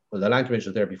Commission. Well, the Land Commission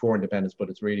was there before independence, but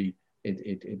it's really,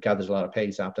 it gathers a lot of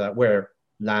pace after that, where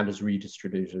land is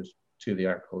redistributed to the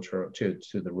agriculture, to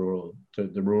the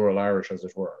rural Irish, as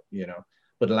it were, you know.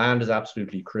 But land is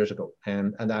absolutely critical,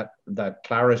 and that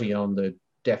clarity on the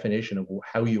definition of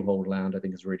how you hold land, I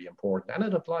think, is really important. And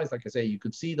it applies, like I say, you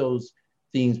could see those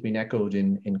themes being echoed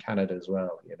in Canada as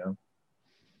well, you know.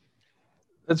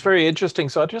 That's very interesting.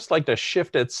 So I'd just like to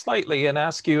shift it slightly and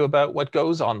ask you about what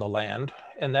goes on the land,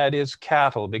 and that is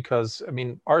cattle, because I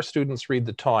mean, our students read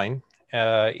the Táin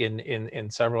in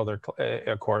several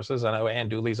other courses. I know Anne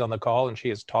Dooley's on the call, and she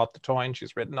has taught the Táin.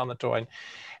 She's written on the Táin,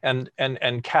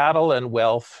 and cattle and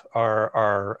wealth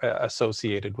are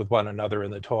associated with one another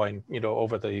in the Táin. You know,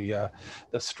 over the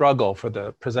struggle for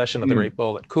the possession of the Great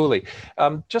Bull at Cooley.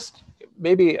 Just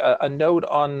maybe a note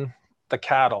on the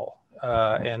cattle.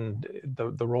 And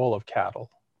the role of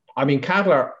cattle. I mean,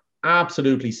 cattle are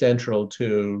absolutely central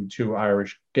to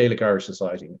Gaelic Irish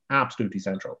society. Absolutely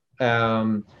central.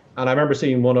 And I remember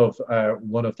seeing one of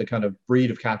the kind of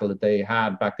breed of cattle that they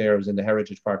had back there. It was in the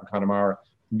Heritage Park in Connemara.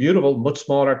 Beautiful, much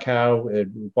smaller cow,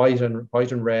 white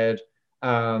and red.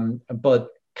 But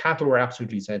cattle were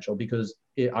absolutely essential because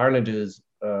Ireland is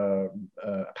a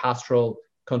pastoral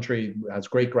country, has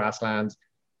great grasslands,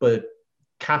 but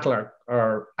cattle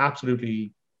are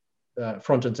absolutely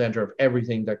front and center of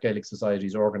everything that Gaelic society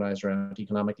is organized around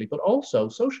economically, but also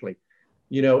socially.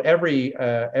 You know,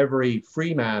 every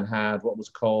free man had what was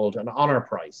called an honor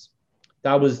price.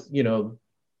 That was, you know,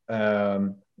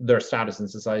 their status in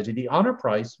society. The honor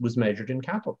price was measured in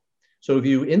cattle. So if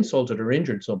you insulted or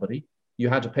injured somebody, you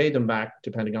had to pay them back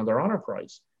depending on their honor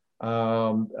price.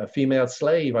 A female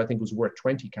slave, I think, was worth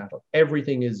 20 cattle.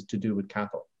 Everything is to do with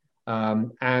cattle.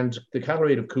 And the cattle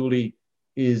raid of Cooley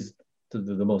is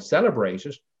the most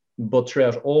celebrated, but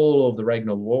throughout all of the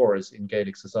regnal wars in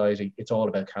Gaelic society, it's all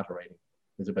about cattle raiding.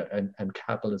 It's about and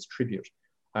cattle as tribute.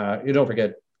 You don't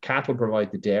forget, cattle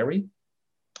provide the dairy.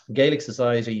 Gaelic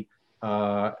society,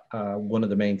 one of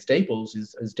the main staples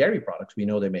is dairy products. We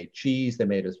know they made cheese, they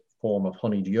made a form of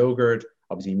honeyed yogurt.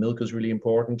 Obviously, milk is really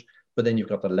important, but then you've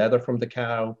got the leather from the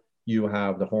cow. You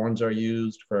have the horns are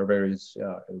used for various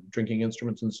drinking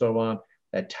instruments and so on.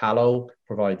 Tallow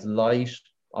provides light.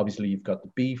 Obviously, you've got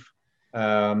the beef.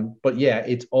 But yeah,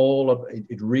 it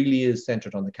really is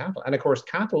centered on the cattle. And of course,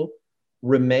 cattle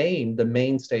remain the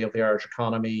mainstay of the Irish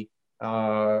economy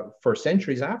for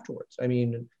centuries afterwards. I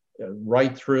mean,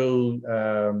 right through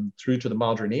to the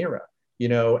modern era, you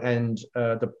know, and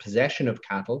the possession of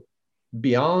cattle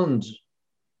beyond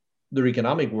their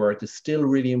economic worth is still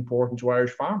really important to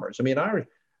Irish farmers. I mean,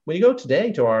 when you go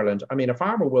today to Ireland, I mean, a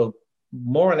farmer will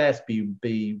more or less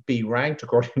be ranked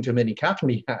according to how many cattle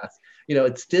he has. You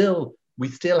know, we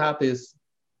still have this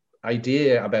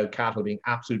idea about cattle being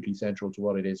absolutely central to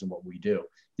what it is and what we do.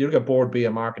 You look at Board B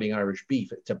and Marketing Irish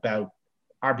Beef, it's about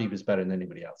our beef is better than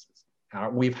anybody else's.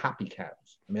 We have happy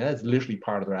cows. I mean, that's literally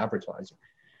part of their advertising.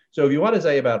 So if you want to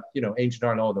say about, you know, ancient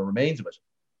Ireland, all the remains of it,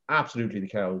 absolutely the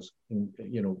cows,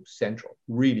 you know, central,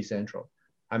 really central.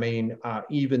 I mean,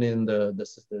 even in the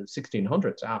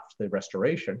 1600s after the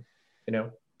Restoration, you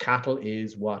know, cattle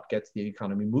is what gets the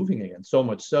economy moving again. So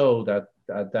much so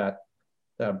that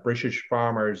British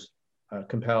farmers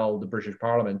compelled the British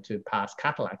Parliament to pass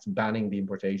cattle acts banning the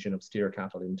importation of steer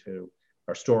cattle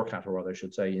or store cattle, rather, I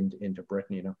should say, into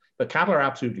Britain, you know. But cattle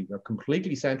are they're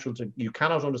completely central to, you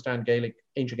cannot understand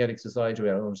ancient Gaelic society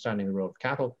without understanding the role of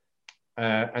cattle.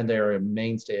 And they're a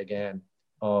mainstay again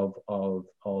of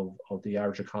the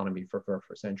Irish economy for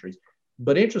centuries.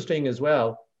 But interesting as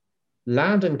well,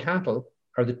 land and cattle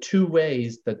are the two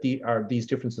ways that these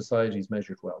different societies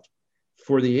measured wealth.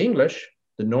 For the English,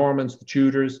 the Normans, the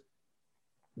Tudors,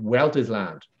 wealth is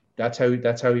land. That's how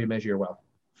you measure your wealth.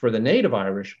 For the native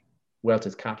Irish, wealth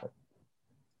is cattle.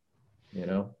 You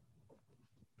know.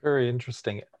 Very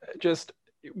interesting. Just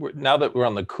now that we're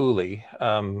on the Cooley,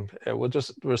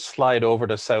 we'll slide over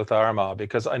to South Armagh,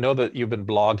 because I know that you've been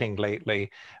blogging lately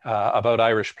about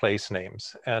Irish place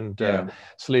names, and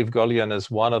Slieve Gullion is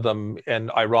one of them.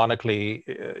 And ironically,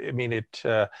 I mean,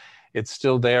 it's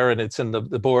still there, and it's in the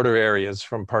border areas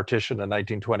from partition in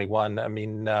 1921. I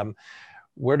mean,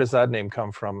 where does that name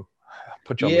come from?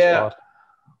 Put you on the Yeah, spot.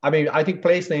 I mean, I think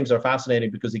place names are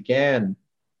fascinating because, again,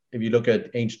 if you look at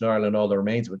ancient Ireland, all the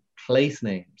remains of it, place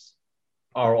names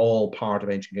are all part of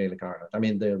ancient Gaelic Ireland. I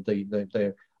mean,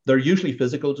 they're usually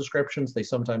physical descriptions. They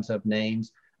sometimes have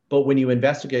names. But when you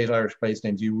investigate Irish place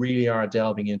names, you really are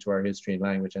delving into our history and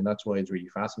language. And that's why it's really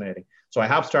fascinating. So I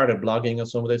have started blogging on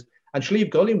some of this. And Slieve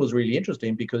Gullion was really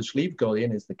interesting because Slieve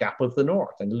Gullion is the gap of the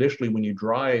north. And literally, when you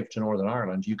drive to Northern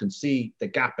Ireland, you can see the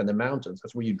gap in the mountains.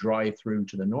 That's where you drive through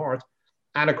to the north.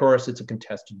 And of course, it's a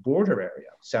contested border area.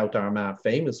 South Armagh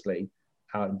famously,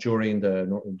 during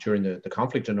the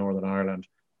conflict in Northern Ireland,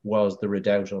 was the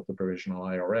redoubt of the Provisional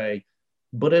IRA.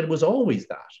 But it was always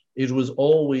that. It was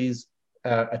always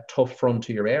a tough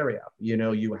frontier area. You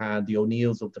know, you had the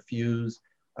O'Neills of the Fews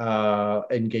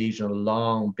engaged in a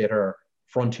long, bitter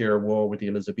frontier war with the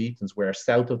Elizabethans, where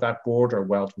south of that border,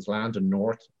 wealth was land, and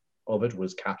north of it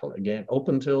was cattle, again, up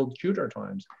until Tudor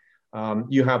times.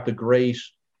 You have the great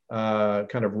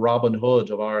kind of Robin Hood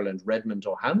of Ireland, Redmond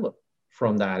O'Hanlon,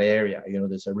 from that area, you know,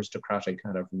 this aristocratic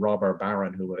kind of robber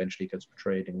baron who eventually gets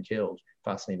betrayed and killed.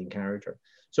 Fascinating character.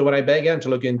 So when I began to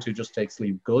look into just take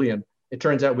Slieve Gullion, it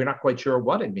turns out we're not quite sure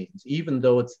what it means, even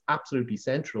though it's absolutely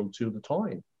central to the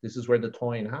Táin. This is where the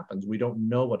Táin happens. We don't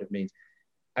know what it means.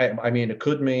 I mean, it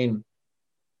could mean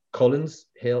Cullen's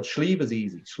Hill. Slieve is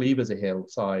easy. Slieve is a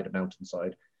hillside, a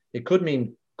mountainside. It could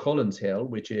mean Cullen's Hill,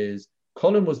 which is,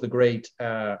 Cullen was the great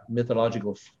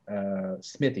mythological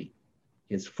smithy.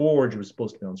 His forge was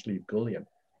supposed to be on Slieve Gullion.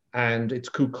 And it's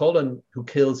Cuchulainn who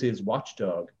kills his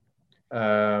watchdog,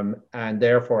 and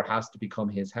therefore has to become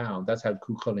his hound. That's how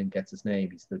Cuchulainn gets his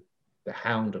name. He's the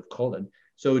hound of Cullen.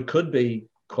 So it could be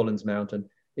Cullen's Mountain.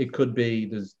 It could be,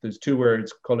 there's two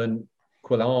words, Cullen,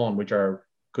 Quillan, which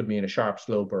could mean a sharp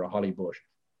slope or a holly bush.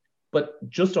 But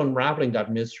just unraveling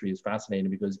that mystery is fascinating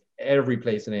because every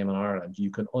place name in Ireland, you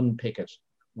can unpick it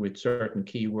with certain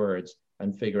key words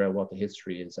and figure out what the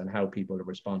history is and how people have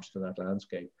responded to that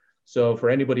landscape. So for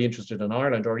anybody interested in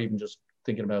Ireland, or even just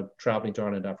thinking about traveling to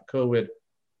Ireland after COVID,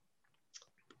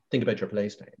 think about your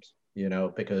place names, you know,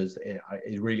 because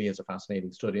it really is a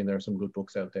fascinating study. And there are some good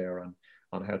books out there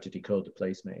on how to decode the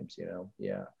place names, you know,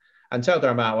 yeah. And South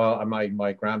Armagh, well,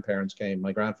 my grandparents came,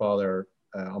 my grandfather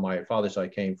on my father's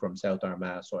side came from South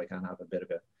Armagh, so I can have a bit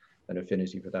of an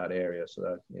affinity for that area. So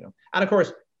that, you know, and of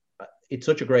course, it's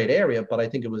such a great area, but I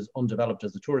think it was undeveloped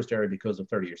as a tourist area because of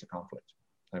 30 years of conflict.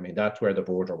 I mean, that's where the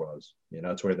border was, you know,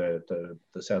 that's where the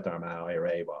South Armagh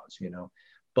IRA was, you know.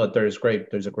 But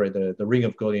the Ring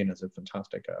of Gullion is a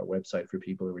fantastic website for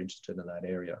people who are interested in that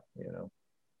area, you know.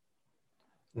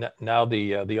 Now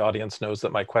the audience knows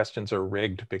that my questions are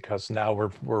rigged because now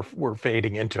we're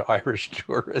fading into Irish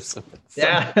tourism.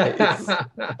 Yeah.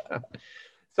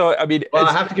 So I mean, well,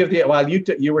 I have to give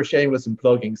you were shameless in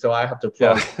plugging, so I have to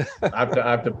plug. Yeah.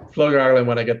 I have to plug Ireland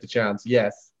when I get the chance.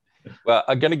 Yes. Well,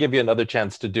 I'm going to give you another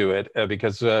chance to do it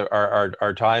because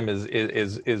our time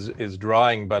is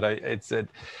drawing. But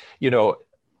you know,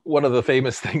 one of the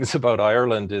famous things about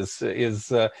Ireland is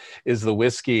the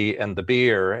whiskey and the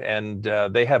beer, and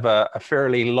they have a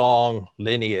fairly long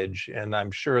lineage, and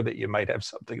I'm sure that you might have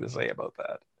something to say about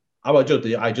that. I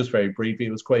just very briefly,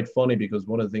 it was quite funny because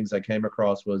one of the things I came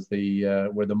across was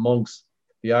where the monks,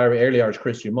 the early Irish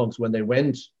Christian monks, when they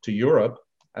went to Europe,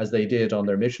 as they did on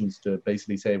their missions to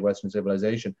basically save Western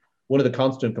civilization, one of the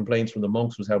constant complaints from the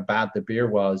monks was how bad the beer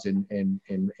was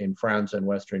in France and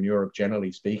Western Europe,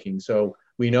 generally speaking. So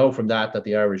we know from that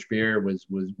the Irish beer was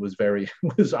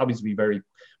obviously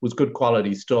was good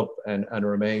quality stuff and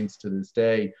remains to this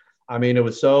day. I mean, it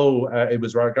was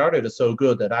regarded as so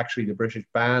good that actually the British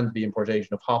banned the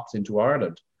importation of hops into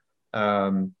Ireland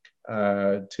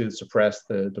to suppress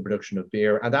the production of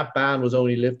beer. And that ban was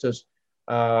only lifted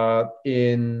by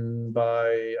the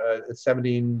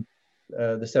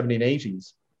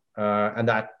 1780s. And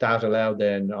that allowed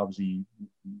then obviously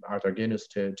Arthur Guinness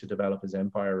to develop his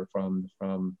empire from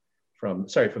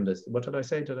this, what did I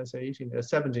say? Did I say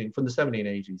 17, from the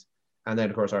 1780s. And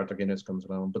then, of course, Arthur Guinness comes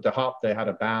along. But they had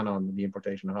a ban on the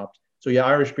importation of hops. So yeah,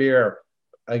 Irish beer,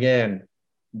 again,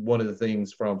 one of the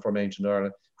things from ancient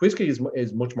Ireland. Whiskey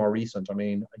is much more recent. I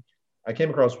mean, I came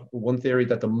across one theory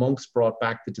that the monks brought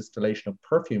back the distillation of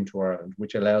perfume to Ireland,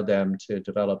 which allowed them to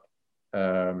develop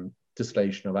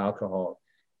distillation of alcohol.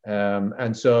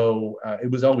 And so it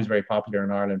was always very popular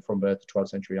in Ireland from about the 12th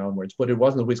century onwards. But it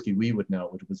wasn't a whiskey we would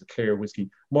know. It was a clear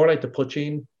whiskey, more like the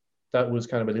poitín that was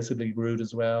kind of illicitly brewed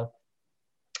as well.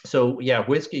 So yeah,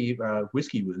 whiskey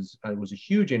was a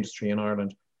huge industry in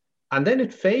Ireland, and then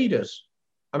it faded.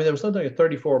 I mean, there was something like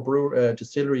 34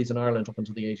 distilleries in Ireland up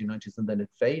until the 1890s, and then it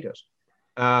faded.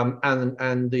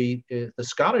 And the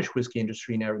Scottish whiskey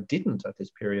industry now didn't at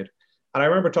this period. And I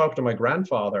remember talking to my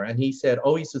grandfather, and he said,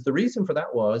 "Oh, he says the reason for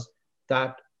that was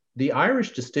that the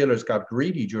Irish distillers got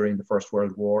greedy during the First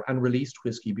World War and released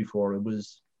whiskey before it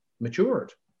was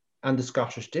matured, and the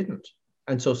Scottish didn't.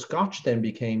 And so Scotch then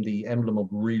became the emblem of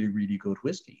really, really good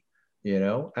whiskey, you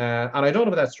know. And I don't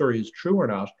know if that story is true or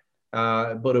not,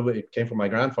 but it came from my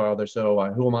grandfather. So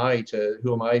who am I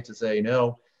to say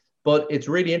no? But it's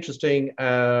really interesting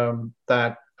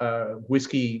that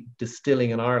whiskey distilling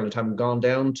in Ireland, having gone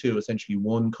down to essentially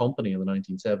one company in the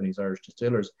 1970s, Irish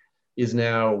Distillers, is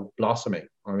now blossoming.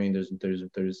 I mean, it's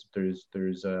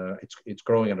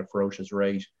growing at a ferocious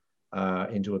rate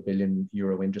into £1 billion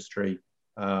industry.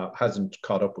 Hasn't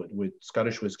caught up with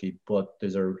Scottish whiskey, but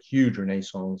there's a huge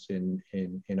renaissance in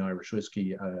Irish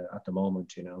whiskey at the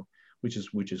moment, you know, which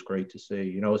is great to see.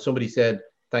 You know, somebody said,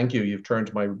 "Thank you, you've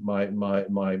turned my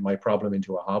problem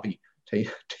into a hobby,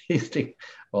 tasting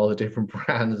all the different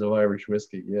brands of Irish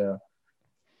whiskey." Yeah.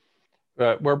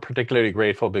 We're particularly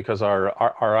grateful because our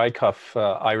ICUF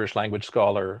Irish language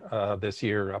scholar this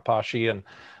year, Apache, and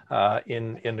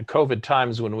in the COVID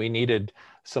times when we needed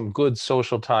some good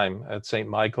social time at St.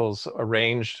 Michael's,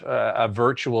 arranged a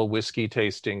virtual whiskey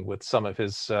tasting with some of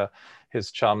his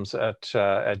chums at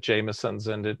Jameson's,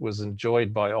 and it was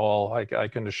enjoyed by all. I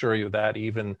can assure you that,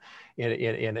 even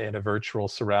in a virtual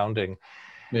surrounding.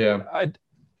 Yeah.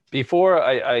 Before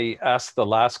I ask the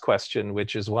last question,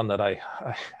 which is one that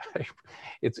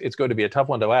it's going to be a tough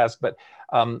one to ask, but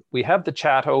we have the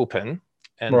chat open.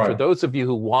 And Right. for those of you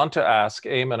who want to ask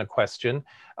Eamonn a question,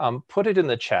 put it in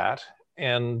the chat,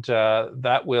 and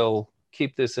that will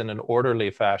keep this in an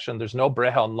orderly fashion. There's no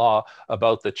Brehon law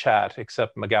about the chat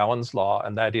except McGowan's law,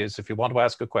 and that is, if you want to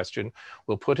ask a question,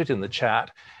 we'll put it in the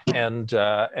chat, and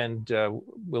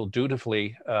we'll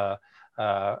dutifully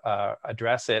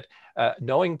address it,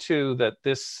 knowing too that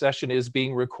this session is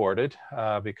being recorded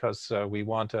because we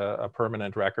want a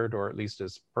permanent record, or at least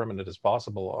as permanent as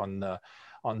possible,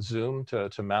 on Zoom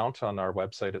to mount on our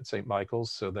website at St.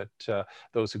 Michael's, so that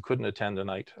those who couldn't attend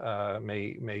tonight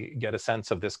may get a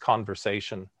sense of this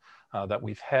conversation that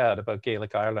we've had about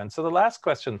Gaelic Ireland. So the last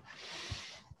question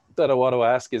that I want to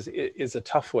ask is a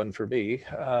tough one for me,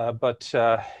 but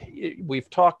we've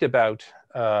talked about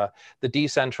the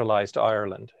decentralized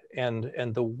Ireland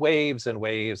and the waves and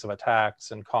waves of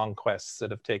attacks and conquests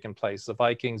that have taken place. The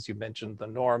Vikings, you mentioned the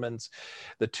Normans,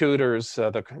 the Tudors,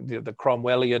 the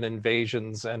Cromwellian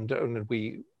invasions, and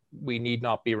we need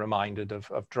not be reminded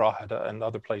of Drogheda and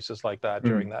other places like that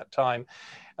during that time.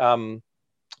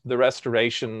 The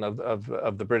restoration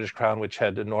of the British Crown, which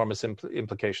had enormous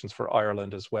implications for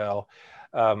Ireland as well.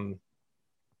 The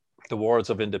wars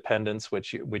of independence,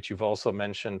 which you've also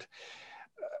mentioned.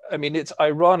 I mean, it's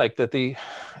ironic that the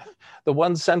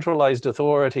one centralized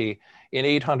authority in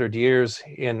 800 years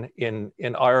in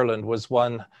Ireland was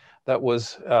one that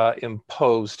was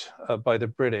imposed by the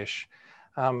British.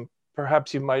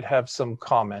 Perhaps you might have some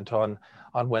comment on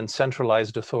when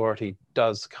centralized authority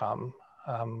does come.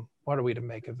 What are we to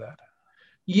make of that?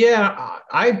 Yeah,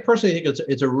 I personally think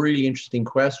it's a really interesting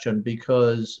question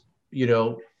because, you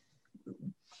know,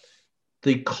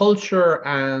 the culture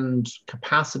and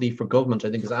capacity for government,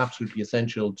 I think, is absolutely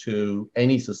essential to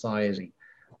any society.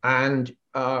 And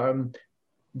Irish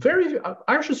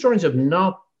historians have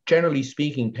not, generally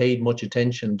speaking, paid much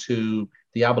attention to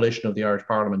the abolition of the Irish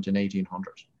Parliament in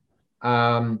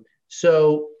 1800.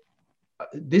 So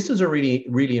this is a really,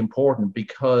 really important,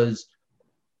 because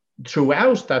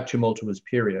throughout that tumultuous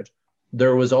period,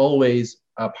 there was always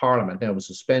a parliament. Now, it was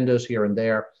suspended here and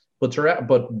there,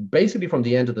 but basically from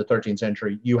the end of the 13th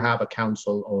century, you have a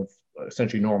council of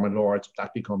essentially Norman lords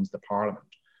that becomes the parliament.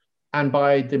 And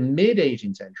by the mid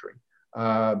 18th century,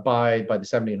 by the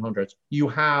 1700s, you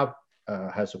have a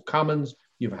House of Commons,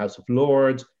 you have a House of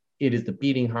Lords. It is the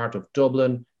beating heart of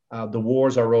Dublin. The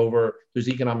wars are over. There's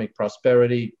economic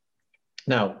prosperity.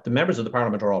 Now, the members of the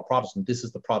parliament are all Protestant. This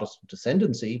is the Protestant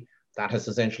ascendancy that has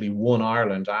essentially won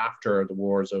Ireland after the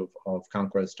wars of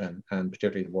conquest and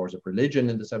particularly the wars of religion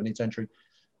in the 17th century.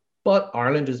 But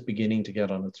Ireland is beginning to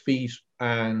get on its feet,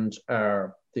 and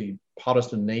the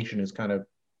Protestant nation is kind of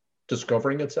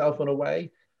discovering itself in a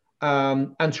way.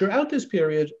 And throughout this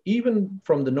period, even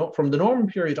from the Norman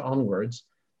period onwards,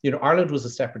 you know, Ireland was a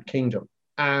separate kingdom.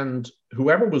 And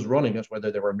whoever was running it,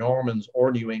 whether they were Normans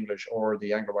or New English or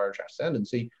the Anglo-Irish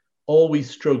ascendancy, always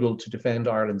struggled to defend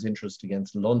Ireland's interest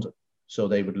against London. So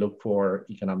they would look for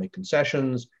economic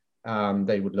concessions.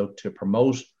 They would look to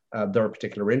promote their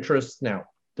particular interests. Now,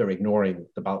 they're ignoring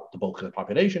the bulk of the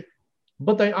population,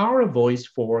 but they are a voice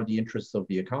for the interests of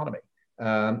the economy.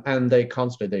 And they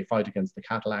fight against the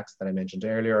Cadillacs that I mentioned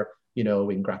earlier.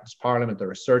 In Grattan's Parliament,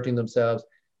 they're asserting themselves.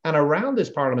 And around this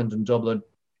Parliament in Dublin,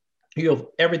 you have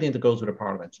everything that goes with a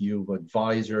parliament. You've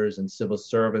advisors and civil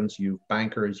servants, you've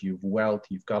bankers, you've wealth,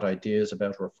 you've got ideas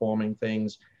about reforming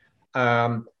things.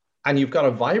 And you've got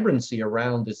a vibrancy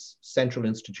around this central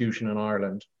institution in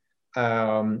Ireland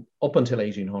up until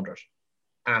 1800.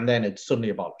 And then it's suddenly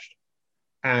abolished.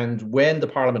 And when the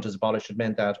parliament is abolished, it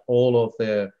meant that all of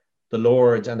the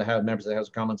lords and the members of the House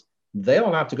of Commons, they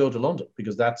all have to go to London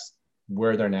because that's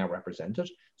where they're now represented.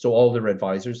 So all their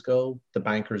advisors go, the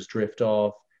bankers drift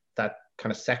off, that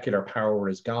kind of secular power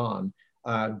is gone.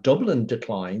 Dublin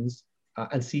declines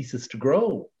and ceases to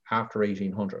grow after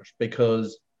 1800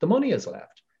 because the money is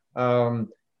left.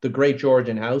 The great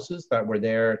Georgian houses that were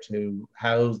there to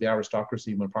house the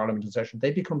aristocracy when Parliament is in session,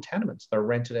 they become tenements. They're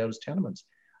rented out as tenements.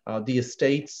 The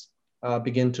estates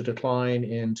begin to decline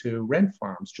into rent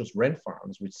farms, just rent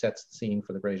farms, which sets the scene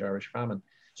for the Great Irish Famine.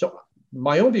 So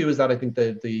my own view is that I think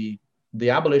the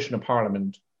abolition of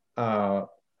Parliament,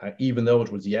 even though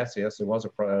it was, yes, it was a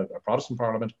Protestant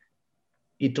Parliament,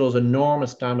 it does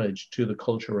enormous damage to the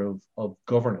culture of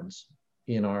governance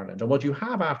in Ireland. And what you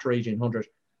have after 1800,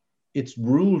 it's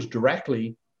ruled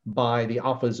directly by the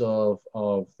office of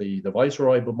the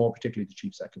Viceroy, but more particularly the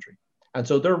Chief Secretary. And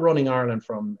so they're running Ireland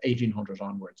from 1800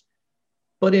 onwards.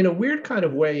 But in a weird kind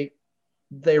of way,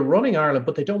 they're running Ireland,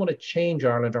 but they don't want to change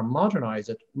Ireland or modernize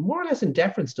it, more or less in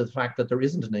deference to the fact that there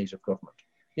isn't a native government.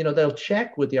 They'll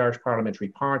check with the Irish Parliamentary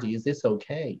Party, is this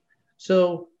okay?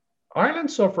 So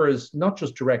Ireland suffers not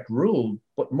just direct rule,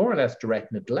 but more or less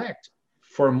direct neglect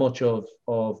for much of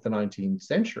the 19th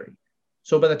century.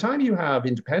 So by the time you have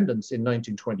independence in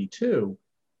 1922,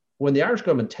 when the Irish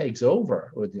government takes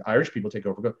over, or the Irish people take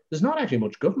over, there's not actually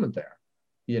much government there.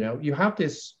 You have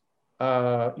this,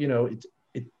 there's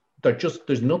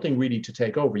nothing really to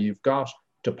take over. You've got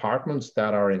departments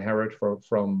that are inherited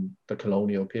from the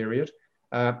colonial period.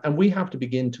 And we have to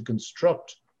begin to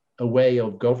construct a way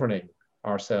of governing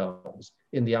ourselves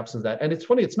in the absence of that. And it's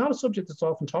funny, it's not a subject that's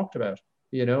often talked about.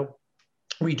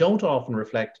 We don't often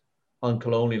reflect on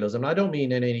colonialism. I don't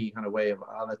mean in any kind of way of,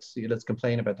 let's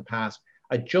complain about the past.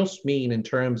 I just mean in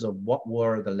terms of what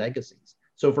were the legacies.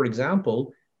 So for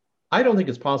example, I don't think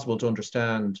it's possible to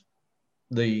understand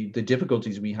the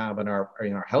difficulties we have in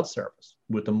our health service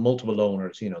with the multiple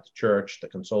owners, the church, the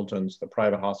consultants, the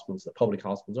private hospitals, the public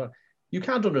hospitals. You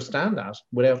can't understand that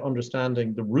without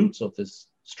understanding the roots of this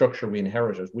structure we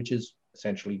inherited, which is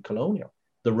essentially colonial.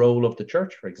 The role of the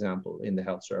church, for example, in the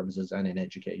health services and in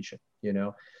education,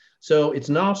 So it's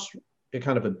not a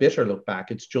kind of a bitter look back.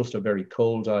 It's just a very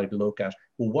cold-eyed look at,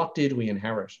 well, what did we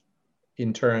inherit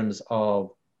in terms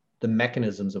of the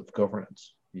mechanisms of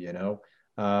governance,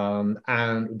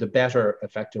 and the better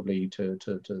effectively to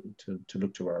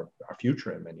look to our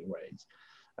future in many ways.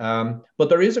 But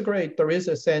there is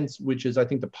a sense, which is, I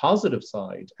think, the positive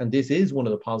side, and this is one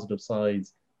of the positive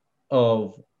sides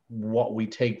of what we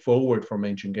take forward from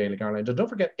ancient Gaelic Ireland. And don't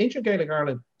forget, ancient Gaelic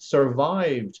Ireland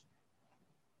survived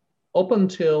up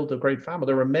until the Great Famine.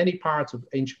 There were many parts of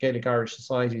ancient Gaelic Irish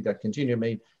society that continue.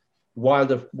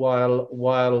 While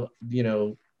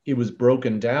it was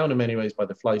broken down in many ways by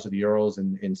the flight of the Earls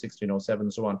in 1607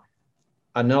 and so on,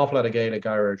 an awful lot of Gaelic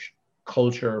Irish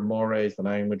culture, mores, the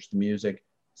language, the music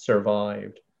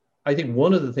survived. I think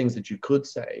one of the things that you could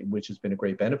say, which has been a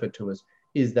great benefit to us,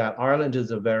 is that Ireland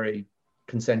is a very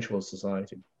consensual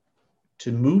society.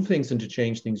 To move things and to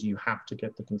change things, you have to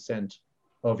get the consent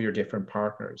of your different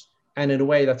partners. And in a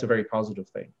way, that's a very positive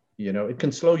thing. It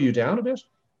can slow you down a bit,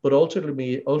 but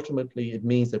ultimately it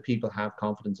means that people have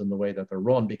confidence in the way that they're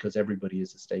run because everybody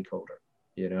is a stakeholder,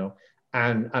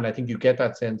 And I think you get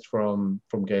that sense from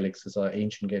Gaelic society,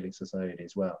 ancient Gaelic society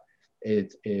as well.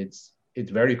 It's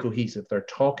very cohesive. They're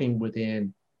talking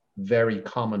within very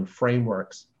common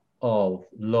frameworks of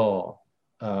law,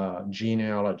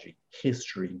 genealogy,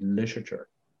 history, literature.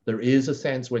 There is a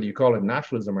sense, whether you call it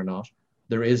nationalism or not,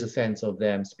 there is a sense of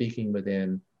them speaking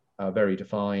within a very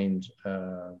defined,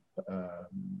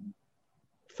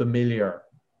 familiar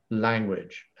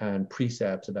language and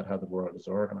precepts about how the world is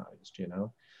organized,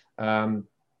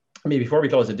 before we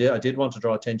close, I did want to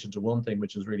draw attention to one thing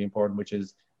which is really important, which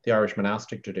is the Irish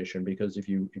monastic tradition, because if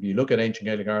you look at ancient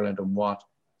Gaelic Ireland and what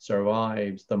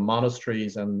survives, the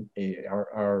monasteries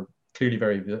are clearly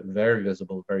very, very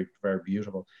visible, very, very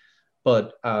beautiful.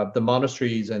 But the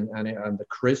monasteries and the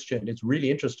Christian, it's really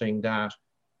interesting that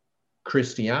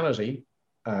Christianity,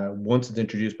 once it's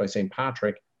introduced by St.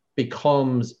 Patrick,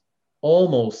 becomes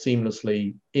almost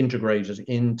seamlessly integrated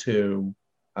into,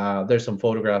 there's some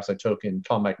photographs I took in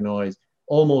Clonmacnoise,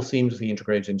 almost seamlessly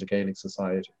integrated into Gaelic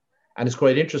society. And it's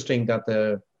quite interesting that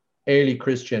the early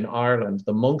Christian Ireland,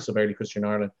 the monks of early Christian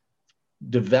Ireland,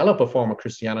 develop a form of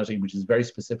Christianity which is very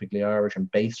specifically Irish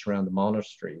and based around the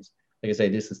monasteries. Like I say,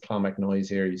 this is Clonmacnoise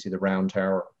here. You see the Round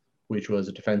Tower, which was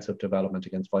a defensive development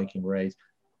against Viking raids.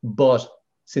 But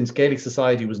since Gaelic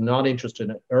society was not interested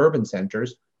in urban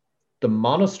centres, the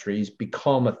monasteries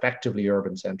become effectively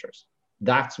urban centres.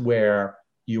 That's where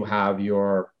you have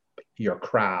your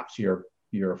crafts, your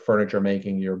furniture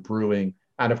making, your brewing,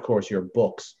 and of course your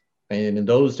books. And in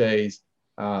those days,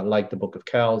 like the Book of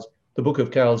Kells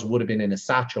would have been in a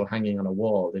satchel hanging on a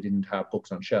wall. They didn't have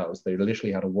books on shelves. They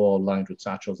literally had a wall lined with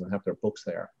satchels and have their books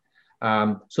there.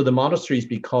 So the monasteries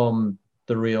become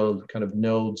the real kind of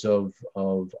nodes of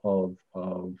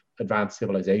advanced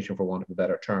civilization, for want of a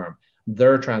better term.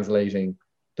 They're translating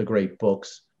the great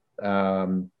books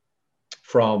from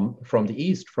the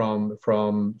East, from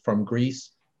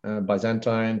Greece,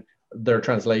 Byzantine. They're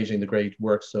translating the great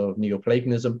works of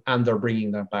Neoplatonism, and they're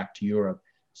bringing that back to Europe.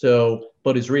 So,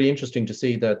 but it's really interesting to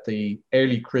see that the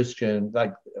early Christian,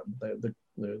 like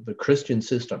the Christian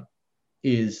system,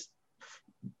 is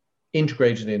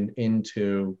integrated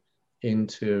into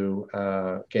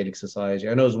Gaelic society.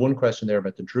 I know there's one question there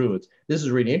about the Druids. This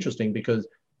is really interesting because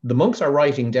the monks are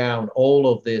writing down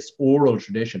all of this oral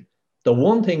tradition. The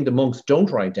one thing the monks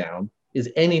don't write down is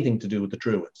anything to do with the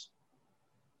Druids.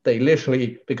 They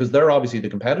literally, because they're obviously the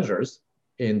competitors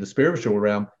in the spiritual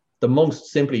realm, the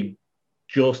monks simply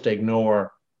just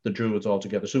ignore the Druids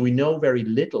altogether. So we know very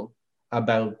little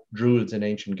about Druids in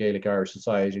ancient Gaelic Irish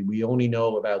society. We only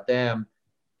know about them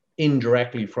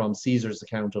indirectly from Caesar's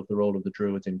account of the role of the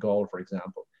Druids in Gaul, for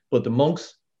example. But the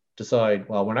monks decide,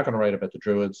 well, we're not going to write about the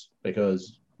Druids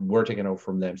because we're taking over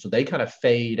from them. So they kind of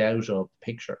fade out of the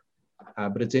picture.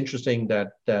 But it's interesting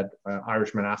that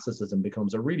Irish monasticism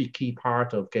becomes a really key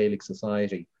part of Gaelic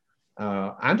society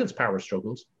and its power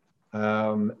struggles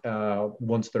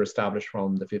once they're established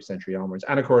from the 5th century onwards.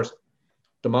 And of course,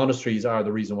 the monasteries are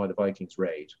the reason why the Vikings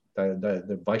raid.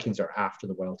 The Vikings are after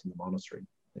the wealth in the monastery,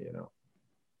 you know.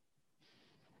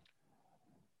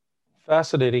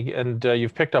 Fascinating. And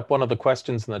you've picked up one of the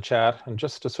questions in the chat. And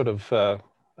just to sort of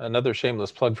another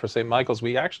shameless plug for St. Michael's,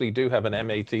 we actually do have an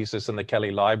MA thesis in the Kelly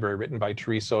Library written by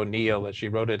Teresa O'Neill, and she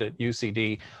wrote it at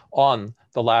UCD on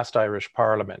the last Irish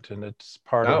Parliament. And it's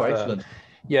part of... excellent.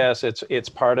 Yes, it's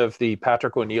part of the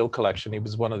Patrick O'Neill collection. He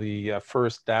was one of the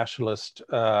first nationalist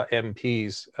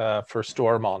MPs for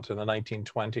Stormont in the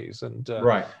 1920s. And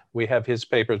right. We have his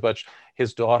papers, but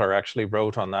his daughter actually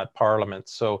wrote on that parliament.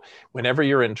 So whenever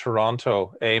you're in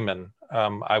Toronto, Eamonn,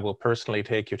 I will personally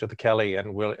take you to the Kelly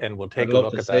and we'll take a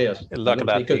look at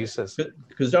that thesis.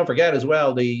 Because don't forget as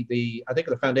well, I think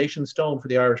the foundation stone for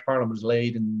the Irish Parliament was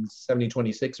laid in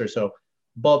 1726 or so.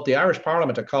 But the Irish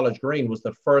Parliament at College Green was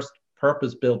the first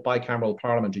purpose-built bicameral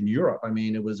parliament in Europe. I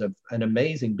mean, it was an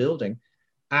amazing building.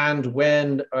 And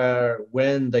when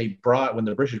the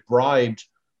British bribed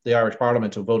the Irish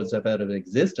Parliament to vote itself out of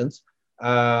existence,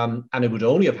 and it would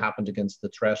only have happened against the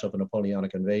threat of a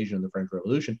Napoleonic invasion in the French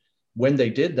Revolution, when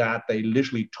they did that, they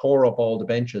literally tore up all the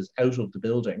benches out of the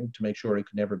building to make sure it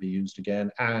could never be used again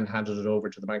and handed it over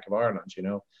to the Bank of Ireland, you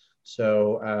know.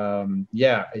 So,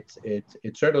 yeah,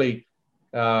 it's certainly,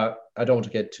 I don't want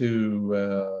to get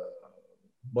too...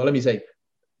 well, let me say,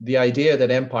 the idea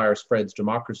that empire spreads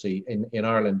democracy in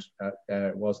Ireland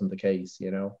wasn't the case,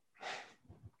 you know.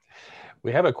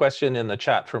 We have a question in the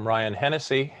chat from Ryan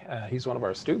Hennessy. He's one of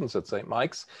our students at St.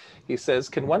 Mike's. He says,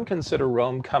 can one consider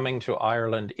Rome coming to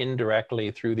Ireland indirectly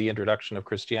through the introduction of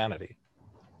Christianity?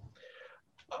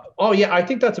 Oh, yeah, I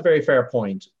think that's a very fair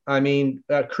point. I mean,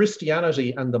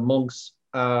 Christianity and the monks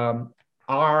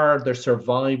are the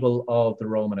survival of the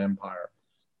Roman Empire.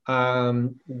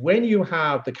 When you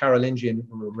have the Carolingian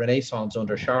Renaissance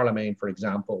under Charlemagne, for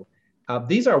example,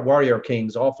 these are warrior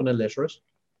kings, often illiterate,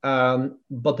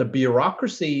 but the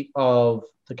bureaucracy of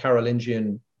the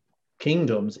Carolingian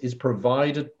kingdoms is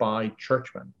provided by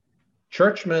churchmen.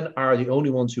 Churchmen are the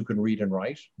only ones who can read and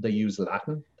write. They use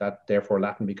Latin, therefore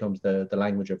Latin becomes the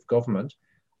language of government.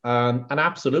 And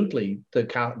absolutely,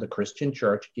 the Christian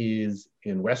church is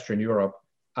in Western Europe.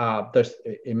 There's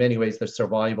in many ways the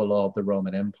survival of the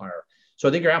Roman Empire. So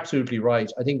I think you're absolutely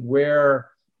right. I think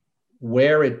where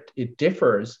it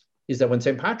differs is that when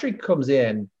St. Patrick comes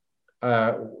in,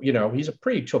 you know, he's a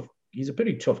pretty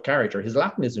tough character. His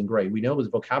Latin isn't great. We know his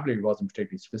vocabulary wasn't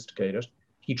particularly sophisticated.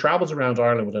 He travels around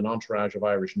Ireland with an entourage of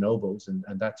Irish nobles, and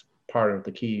that's part of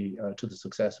the key to the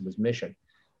success of his mission.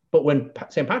 But when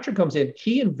St. Patrick comes in,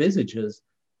 he envisages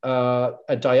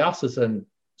a diocesan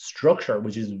structure,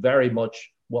 which is very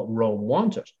much what Rome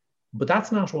wanted. But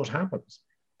that's not what happens.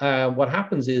 What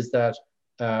happens is that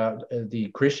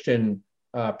the Christian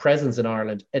presence in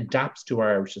Ireland adapts to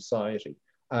Irish society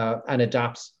and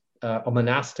adapts a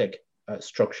monastic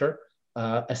structure.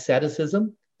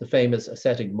 Asceticism, the famous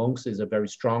ascetic monks, is a very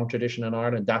strong tradition in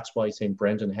Ireland. That's why St.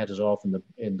 Brendan headed off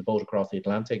in the boat across the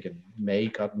Atlantic and may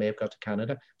have got to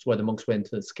Canada. That's why the monks went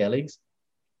to Skelligs.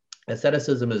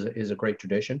 Asceticism is a great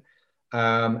tradition,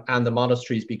 and the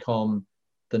monasteries become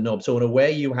the nub. So in a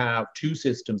way, you have two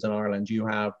systems in Ireland. You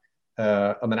have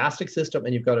a monastic system,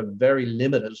 and you've got a very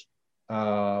limited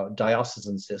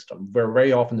diocesan system, where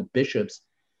very often the bishops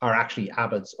are actually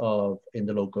abbots in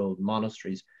the local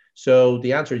monasteries. So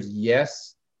the answer is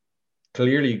yes.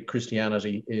 Clearly,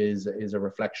 Christianity is a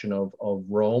reflection of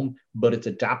Rome, but it's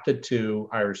adapted to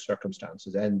Irish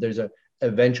circumstances. And there's a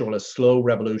slow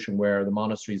revolution where the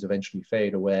monasteries eventually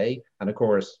fade away. And of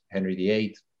course, Henry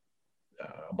VIII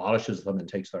abolishes them and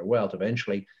takes their wealth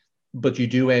eventually. But you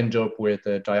do end up with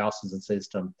a diocesan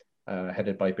system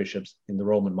headed by bishops in the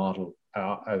Roman model,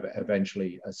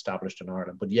 eventually established in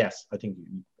Ireland. But yes, I think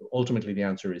ultimately the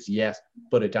answer is yes,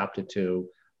 but adapted to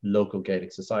local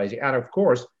Gaelic society. And of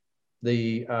course,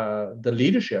 the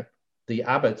leadership, the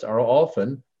abbots, are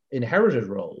often inherited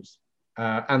roles,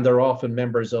 and they're often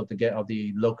members of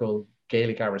the local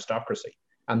Gaelic aristocracy.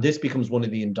 And this becomes one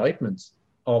of the indictments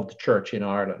of the church in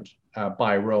Ireland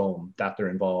by Rome, that they're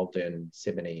involved in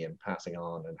simony and passing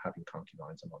on and having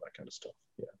concubines and all that kind of stuff.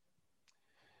 Yeah.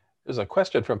 There's a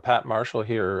question from Pat Marshall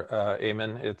here,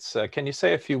 Eamonn. It's, can you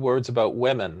say a few words about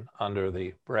women under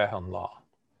the Brehon law?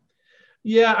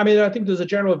 Yeah, I mean, I think there's a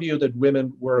general view that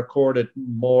women were accorded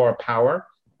more power.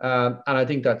 And I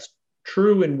think that's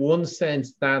true in one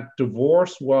sense, that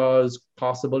divorce was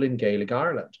possible in Gaelic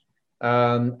Ireland.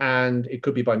 And it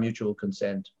could be by mutual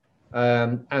consent.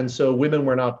 And so women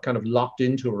were not kind of locked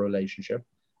into a relationship.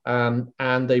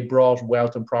 And they brought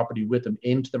wealth and property with them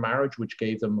into the marriage, which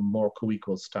gave them a more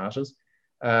co-equal status.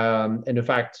 And in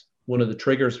fact, one of the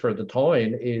triggers for the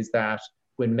Táin is that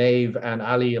when Maeve and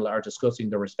Aliel are discussing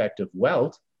their respective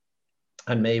wealth,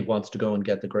 and Maeve wants to go and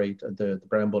get the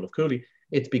brown bull of Cooley,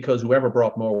 it's because whoever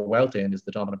brought more wealth in is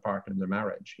the dominant partner in their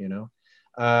marriage, you know.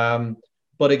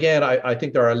 But again, I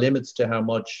think there are limits to how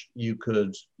much you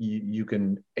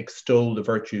can extol the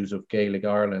virtues of Gaelic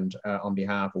Ireland on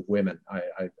behalf of women.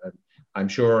 I'm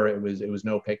sure it was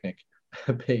no picnic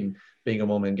being a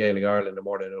woman in Gaelic Ireland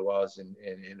more than it was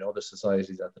in other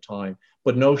societies at the time.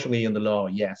 But notionally in the law,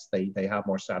 yes, they have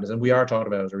more status, and we are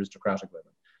talking about aristocratic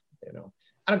women, you know.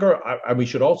 And we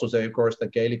should also say, of course,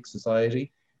 that Gaelic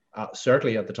society,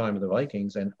 certainly at the time of the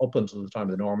Vikings and up until the time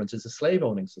of the Normans, is a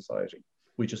slave-owning society,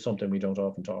 which is something we don't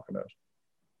often talk about.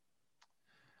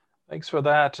 Thanks for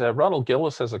that. Ronald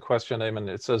Gillis has a question, Eamonn.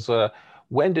 It says,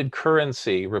 when did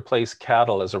currency replace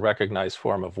cattle as a recognized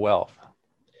form of wealth?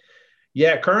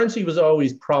 Yeah, currency was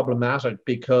always problematic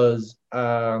because,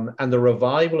 and the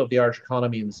revival of the Irish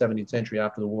economy in the 17th century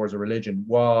after the Wars of Religion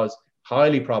was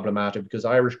highly problematic, because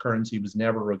Irish currency was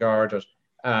never regarded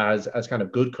as kind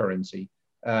of good currency,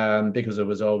 because it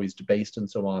was always debased and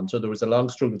so on. So there was a long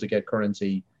struggle to get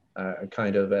currency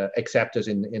accepted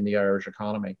in the Irish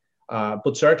economy.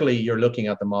 But certainly you're looking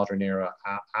at the modern era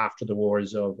after the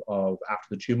wars after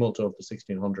the tumult of the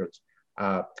 1600s.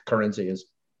 Currency is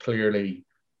clearly,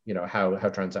 you know, how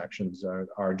transactions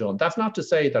are done. That's not to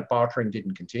say that bartering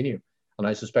didn't continue. And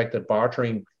I suspect that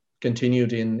bartering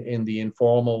continued in the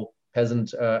informal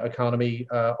peasant economy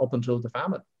up until the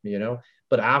famine, you know.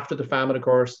 But after the famine, of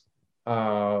course,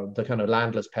 the kind of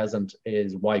landless peasant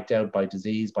is wiped out by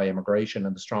disease, by immigration,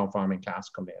 and the strong farming class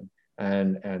come in.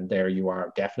 And there you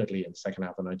are, definitely in the second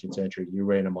half of the 19th century, you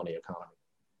were in a money economy.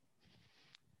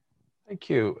 Thank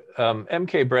you.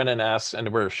 MK Brennan asks,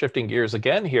 and we're shifting gears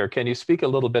again here, can you speak a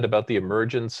little bit about the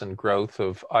emergence and growth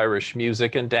of Irish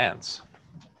music and dance?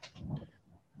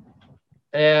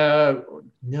 No,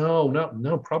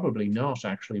 probably not,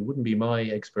 actually. It wouldn't be my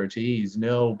expertise,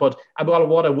 no. But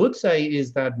what I would say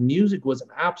is that music was an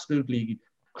absolutely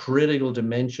critical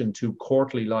dimension to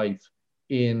courtly life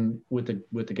with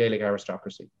the Gaelic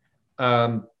aristocracy.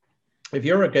 If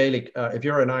you're a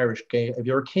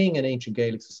king in ancient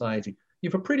Gaelic society, you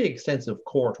have a pretty extensive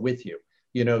court with you.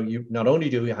 You know, you not only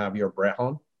do you have your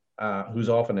brehon, who's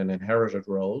often an inherited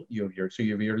role. You have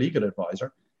your legal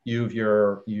advisor. You've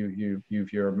your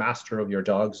master of your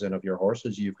dogs and of your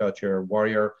horses. You've got your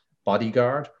warrior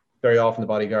bodyguard. Very often the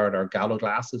bodyguard are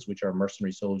galloglasses, which are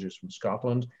mercenary soldiers from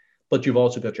Scotland. But you've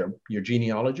also got your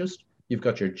genealogist. You've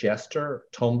got your jester,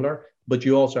 tumbler, but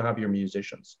you also have your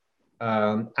musicians.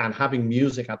 And having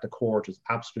music at the court is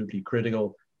absolutely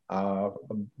critical.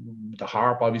 The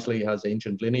harp obviously has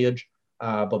ancient lineage.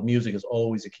 but music is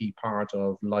always a key part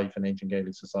of life in ancient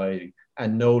Gaelic society,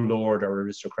 and no lord or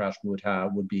aristocrat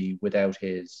would be without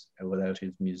his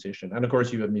musician. And of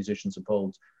course, you have musicians and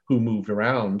poets who moved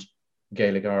around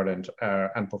Gaelic Ireland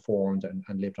and performed and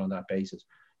lived on that basis.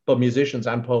 But musicians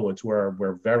and poets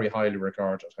were very highly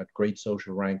regarded, had great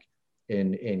social rank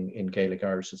in Gaelic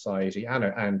Irish society,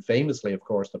 and famously, of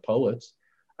course, the poets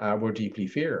were deeply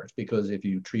feared, because if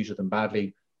you treated them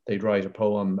badly, they'd write a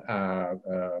poem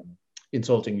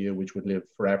insulting you, which would live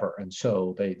forever. And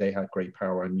so they had great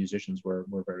power, and musicians were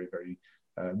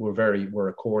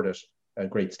accorded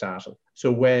great status.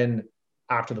 So when,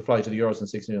 after the flight of the Euros in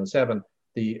 1607,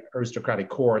 the aristocratic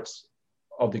courts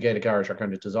of the Gaelic Irish are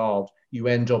kind of dissolved, you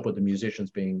end up with the musicians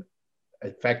being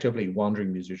effectively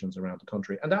wandering musicians around the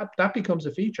country, and that becomes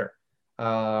a feature.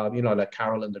 Like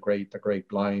Carolyn, the great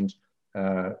blind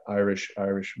Irish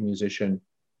musician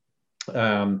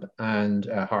and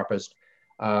harpist.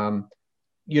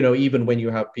 Even when you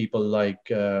have people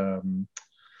like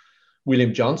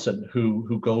William Johnson,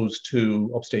 who goes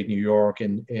to upstate New York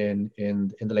in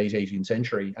the late 18th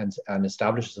century and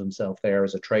establishes himself there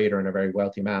as a trader and a very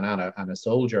wealthy man and a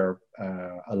soldier,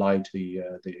 allied to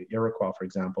the Iroquois, for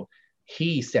example.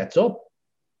 He sets up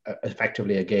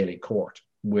effectively a Gaelic court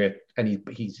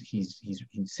he's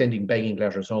sending begging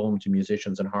letters home to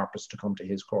musicians and harpists to come to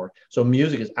his court. So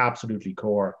music is absolutely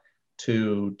core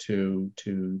to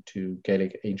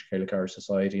Gaelic, ancient Gaelic Irish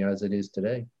society as it is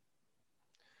today.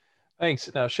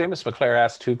 Thanks. Now, Seamus McClare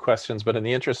asked two questions, but in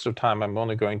the interest of time, I'm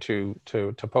only going to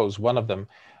pose one of them.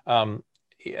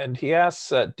 And he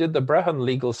asks, did the Brehon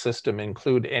legal system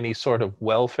include any sort of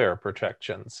welfare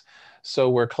protections?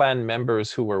 So were clan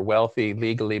members who were wealthy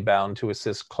legally bound to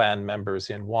assist clan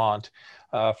members in want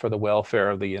for the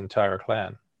welfare of the entire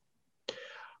clan?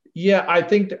 Yeah, I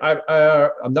think,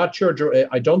 I'm not sure.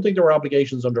 I don't think there were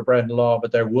obligations under Brehon law,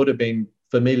 but there would have been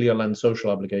familial and social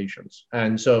obligations.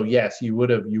 And so, yes, you would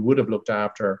have looked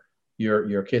after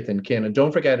your kith and kin. And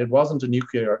don't forget, it wasn't a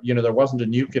nuclear, there wasn't a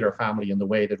nuclear family in the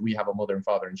way that we have a mother and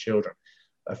father and children.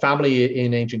 A family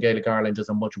in ancient Gaelic Ireland is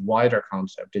a much wider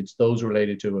concept. It's those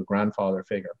related to a grandfather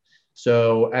figure.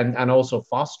 So, and also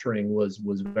fostering was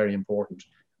very important,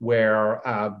 where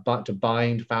to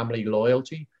bind family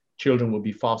loyalty, children would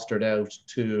be fostered out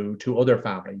to other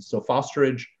families. So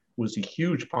fosterage was a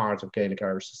huge part of Gaelic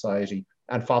Irish society,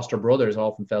 and foster brothers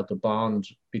often felt the bond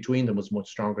between them was much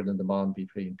stronger than the bond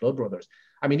between blood brothers.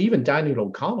 I mean, even Daniel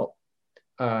O'Connell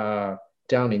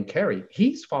down in Kerry,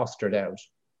 he's fostered out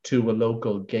to a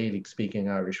local Gaelic-speaking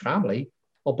Irish family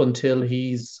up until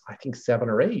he's, I think, 7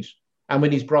 or 8. And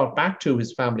when he's brought back to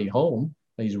his family home,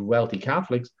 these wealthy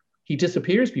Catholics, he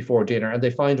disappears before dinner, and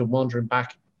they find him wandering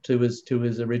back to his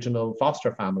original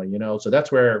foster family. So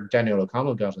that's where Daniel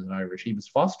O'Connell got in Irish. He was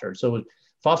fostered. So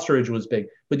fosterage was big.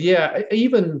 But yeah,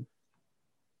 even,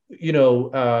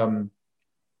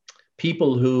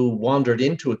 people who wandered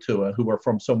into a Tua, who were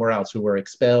from somewhere else, who were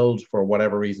expelled for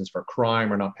whatever reasons, for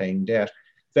crime or not paying debt,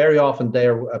 very often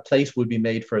a place would be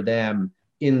made for them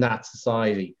in that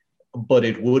society, but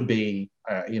it would be,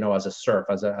 as a serf,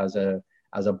 as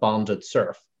a bonded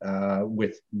serf,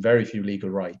 with very few legal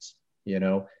rights.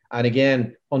 And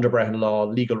again, under Brehon law,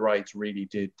 legal rights really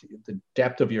did, the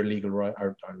depth of your legal right,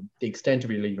 or the extent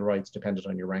of your legal rights depended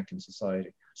on your rank in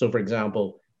society. So, for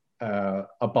example,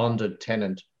 a bonded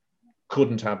tenant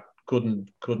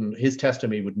his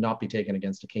testimony would not be taken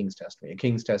against a king's testimony. A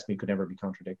king's testimony could never be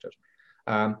contradicted.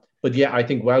 But yeah, I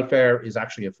think welfare is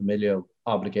actually a familial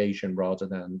obligation rather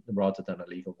than a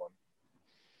legal one.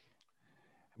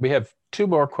 We have two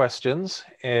more questions.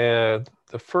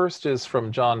 The first is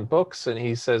from John Books, and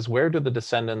he says, where do the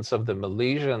descendants of the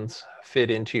Milesians fit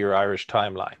into your Irish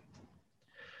timeline?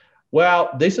 Well,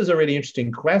 this is a really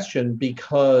interesting question,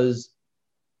 because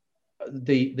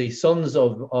the sons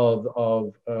of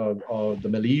the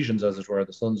Milesians, as it were,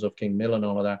 the sons of King Mill and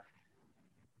all of that,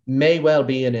 may well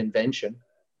be an invention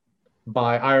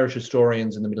by Irish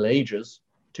historians in the Middle Ages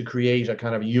to create a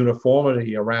kind of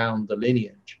uniformity around the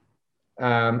lineage.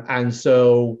 And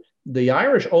so the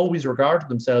Irish always regarded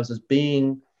themselves as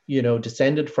being,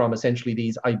 descended from essentially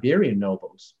these Iberian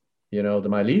nobles, the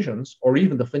Milesians or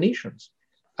even the Phoenicians.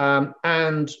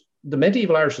 And the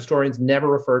medieval Irish historians never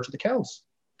refer to the Celts.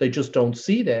 They just don't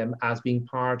see them as being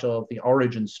part of the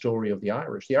origin story of the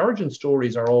Irish. The origin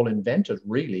stories are all invented,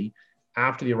 really,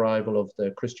 after the arrival of the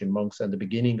Christian monks and the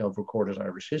beginning of recorded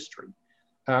Irish history.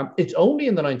 It's only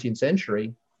in the 19th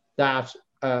century that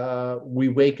we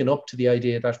waken up to the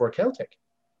idea that we're Celtic.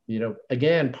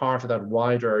 Again, part of that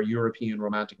wider European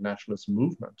romantic nationalist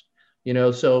movement.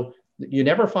 So you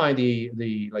never find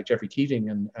the like Geoffrey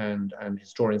Keating and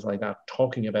historians like that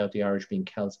talking about the Irish being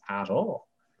Celts at all.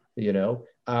 You know,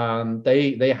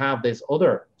 they have this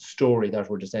other story that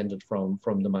were descended from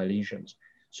the Milesians.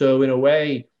 So in a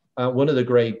way, one of the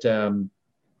great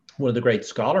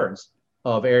scholars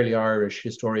of early Irish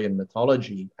history and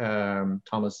mythology,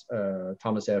 Thomas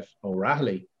F.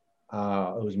 O'Reilly,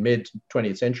 who was mid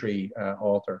 20th century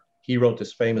author. He wrote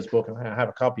this famous book, and I have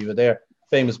a copy of it there.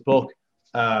 Famous book.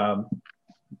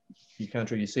 You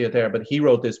can't really see it there, but he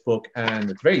wrote this book, and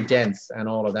it's very dense and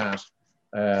all of that.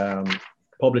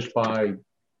 Published by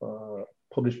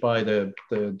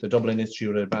the Dublin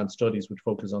Institute of Advanced Studies, which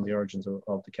focus on the origins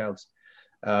of the Celts.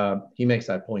 He makes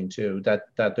that point too,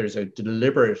 that there's a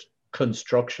deliberate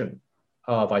construction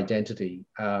of identity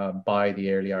by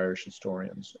the early Irish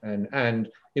historians, and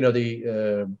you know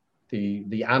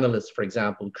the annalists, for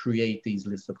example, create these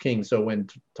lists of kings. So when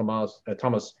Thomas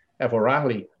F.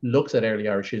 O'Reilly looks at early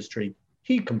Irish history,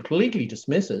 he completely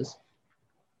dismisses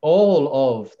all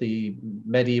of the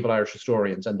medieval Irish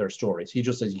historians and their stories. He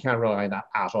just says you can't rely on that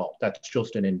at all. That's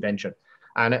just an invention.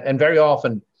 And very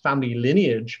often family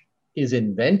lineage is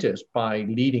invented by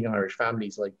leading Irish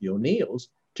families like the O'Neills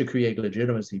to create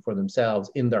legitimacy for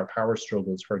themselves in their power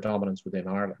struggles for dominance within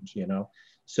Ireland, you know.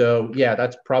 So yeah,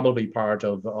 that's probably part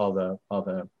of a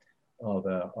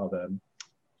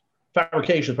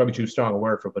fabrication is probably too strong a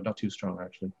word for it, but not too strong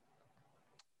actually.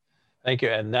 Thank you.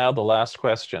 And now the last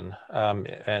question, and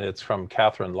it's from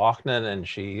Catherine Loughlin, and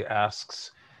she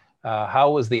asks,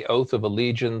 how was the oath of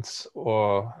allegiance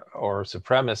or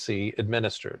supremacy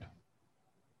administered?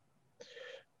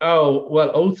 Oh,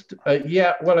 well, oath,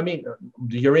 yeah, well, I mean,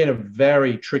 you're in a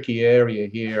very tricky area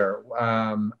here.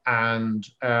 I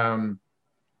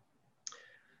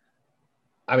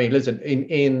mean, listen,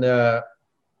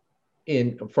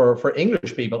 for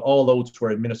English people, all oaths were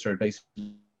administered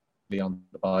basically on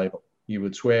the Bible. You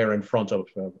would swear in front of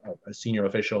a senior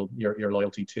official your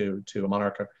loyalty to a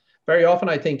monarch. Very often,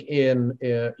 I think, even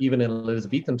in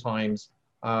Elizabethan times,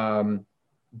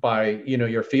 by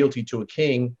your fealty to a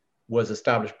king was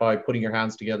established by putting your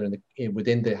hands together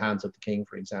within the hands of the king,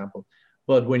 for example.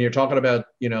 But when you're talking about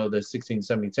the 16th,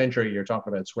 17th century, you're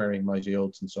talking about swearing mighty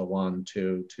oaths and so on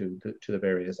to the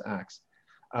various acts.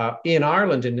 In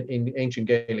Ireland, in ancient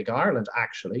Gaelic Ireland,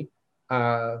 actually,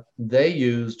 they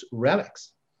used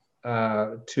relics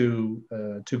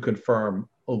to confirm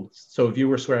oaths. So if you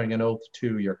were swearing an oath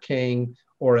to your king,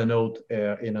 or an oath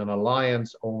in an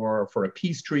alliance, or for a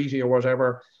peace treaty or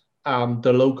whatever,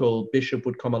 the local bishop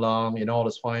would come along in all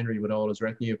his finery with all his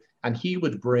retinue, and he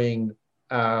would bring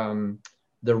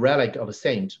the relic of a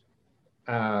saint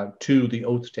to the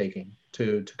oath taking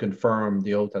to confirm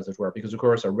the oath, as it were, because of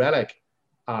course a relic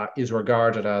is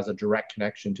regarded as a direct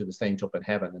connection to the saint up in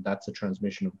heaven, and that's a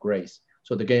transmission of grace.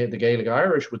 So the Gaelic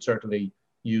Irish would certainly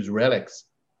use relics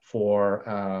for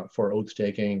oath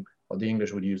taking, while the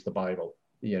English would use the Bible,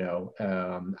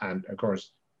 and of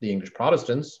course the English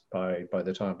Protestants by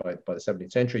the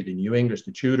 17th century, the New English,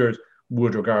 the Tudors,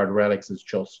 would regard relics as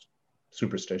just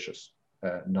superstitious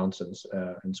nonsense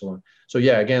and so on. So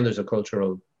yeah, again, there's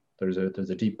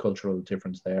a deep cultural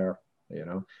difference there,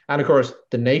 and of course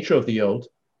the nature of the oath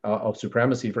of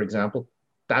supremacy, for example,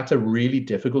 that's a really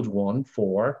difficult one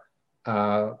for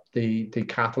the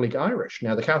Catholic Irish.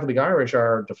 Now the Catholic Irish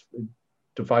are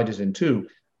divided in two.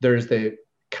 There's the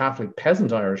Catholic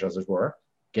peasant Irish, as it were,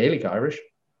 Gaelic Irish,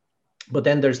 but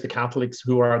then there's the Catholics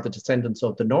who are the descendants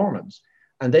of the Normans,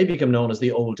 and they become known as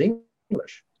the Old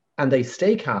English. And they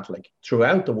stay Catholic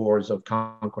throughout the wars of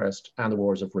conquest and the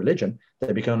wars of religion.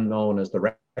 They become known as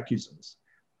the recusants.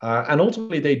 And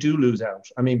ultimately, they do lose out.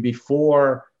 I mean,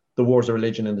 before the wars of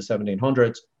religion in the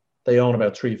 1700s, they own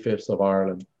about 3/5 of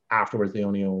Ireland. Afterwards, they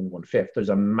only own 1/5. There's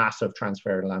a massive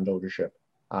transfer of land ownership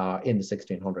in the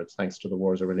 1600s, thanks to the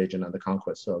wars of religion and the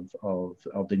conquests of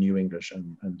the New English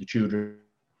and the Tudors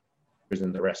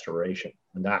in the Restoration.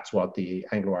 And that's what the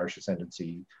Anglo-Irish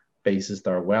ascendancy bases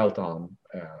their wealth on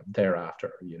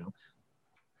thereafter,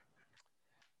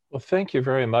 Well, thank you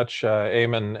very much,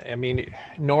 Eamonn. I mean,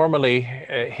 normally,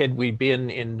 had we been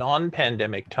in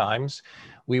non-pandemic times,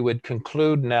 we would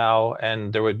conclude now,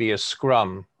 and there would be a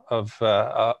scrum of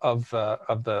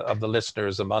the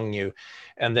listeners among you,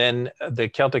 and then the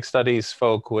Celtic Studies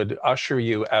folk would usher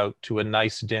you out to a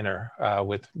nice dinner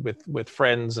with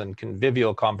friends and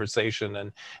convivial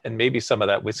conversation, and maybe some of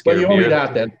that whiskey. Well, you owe me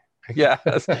that then.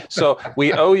 Yes. So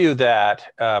we owe you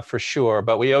that for sure,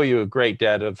 but we owe you a great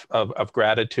debt of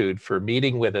gratitude for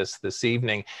meeting with us this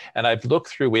evening. And I've looked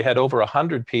through, we had over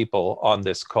 100 people on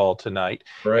this call tonight,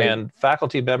 Right. and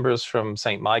faculty members from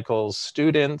St. Michael's,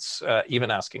 students,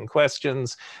 even asking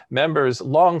questions, members,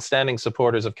 long-standing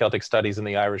supporters of Celtic studies in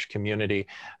the Irish community,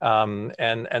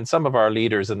 and some of our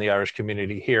leaders in the Irish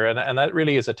community here. And that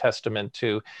really is a testament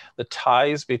to the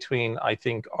ties between, I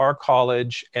think, our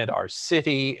college and our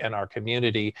city and our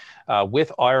community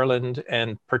with Ireland,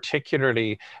 and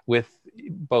particularly with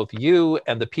both you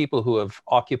and the people who have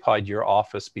occupied your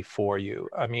office before you.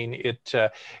 I mean,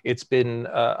 it's been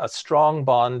a strong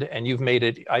bond, and you've made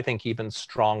it, I think, even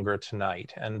stronger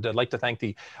tonight. And I'd like to thank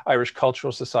the Irish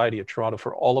Cultural Society of Toronto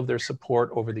for all of their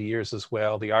support over the years as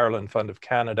well, the Ireland Fund of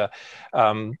Canada.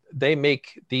 They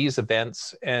make these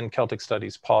events and Celtic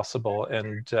Studies possible,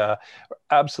 and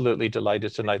absolutely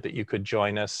delighted tonight that you could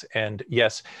join us. And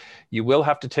yes, you will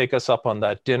have to take us up on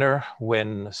that dinner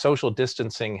when social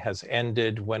distancing has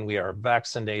ended, when we are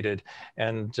vaccinated,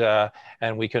 and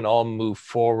we can all move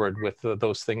forward with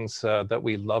those things that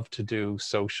we love to do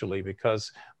socially,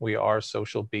 because we are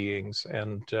social beings.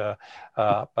 And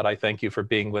but I thank you for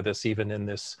being with us even in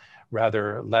this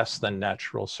rather less than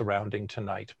natural surrounding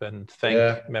tonight. And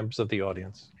thank members of the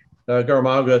audience.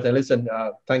 Gormagat, and listen,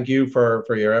 thank you for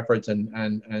your efforts and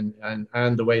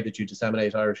the way that you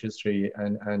disseminate Irish history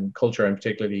and culture, and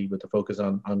particularly with the focus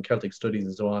on Celtic studies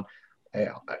and so on.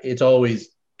 It's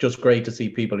always just great to see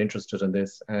people interested in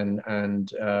this,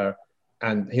 and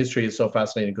history is so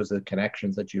fascinating because of the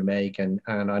connections that you make, and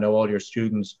I know all your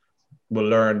students will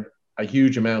learn a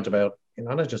huge amount about,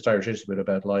 not just Irish history, but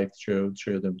about life through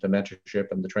the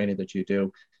mentorship and the training that you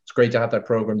do. It's great to have that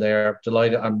program there.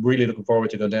 Delighted. I'm really looking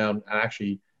forward to going down and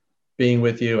actually being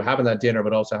with you, having that dinner,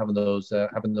 but also having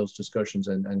those discussions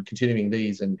and continuing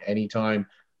these. And anytime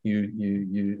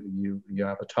you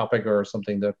have a topic or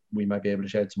something that we might be able to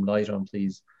shed some light on,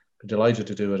 please. I'm delighted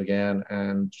to do it again.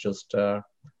 And just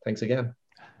thanks again.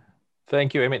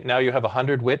 Thank you. I mean, now you have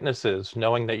 100 witnesses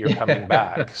knowing that you're coming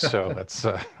back. So that's,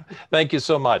 thank you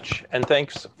so much. And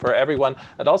thanks for everyone.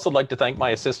 I'd also like to thank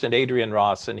my assistant, Adrian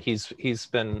Ross, and he's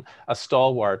been a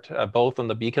stalwart, both on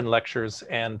the Beacon lectures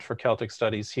and for Celtic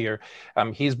Studies here.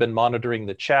 He's been monitoring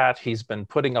the chat. He's been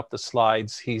putting up the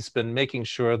slides. He's been making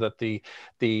sure that the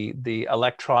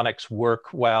electronics work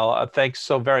well. Thanks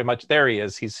so very much. There he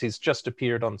is. He's just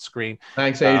appeared on screen.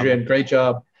 Thanks, Adrian. Great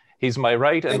job. He's my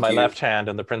right and my left hand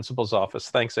in the principal's office.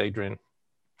 Thanks, Adrian.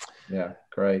 Yeah,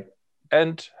 great.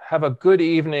 And have a good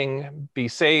evening. Be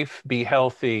safe, be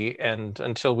healthy, and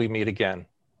until we meet again.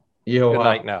 Good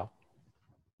night now.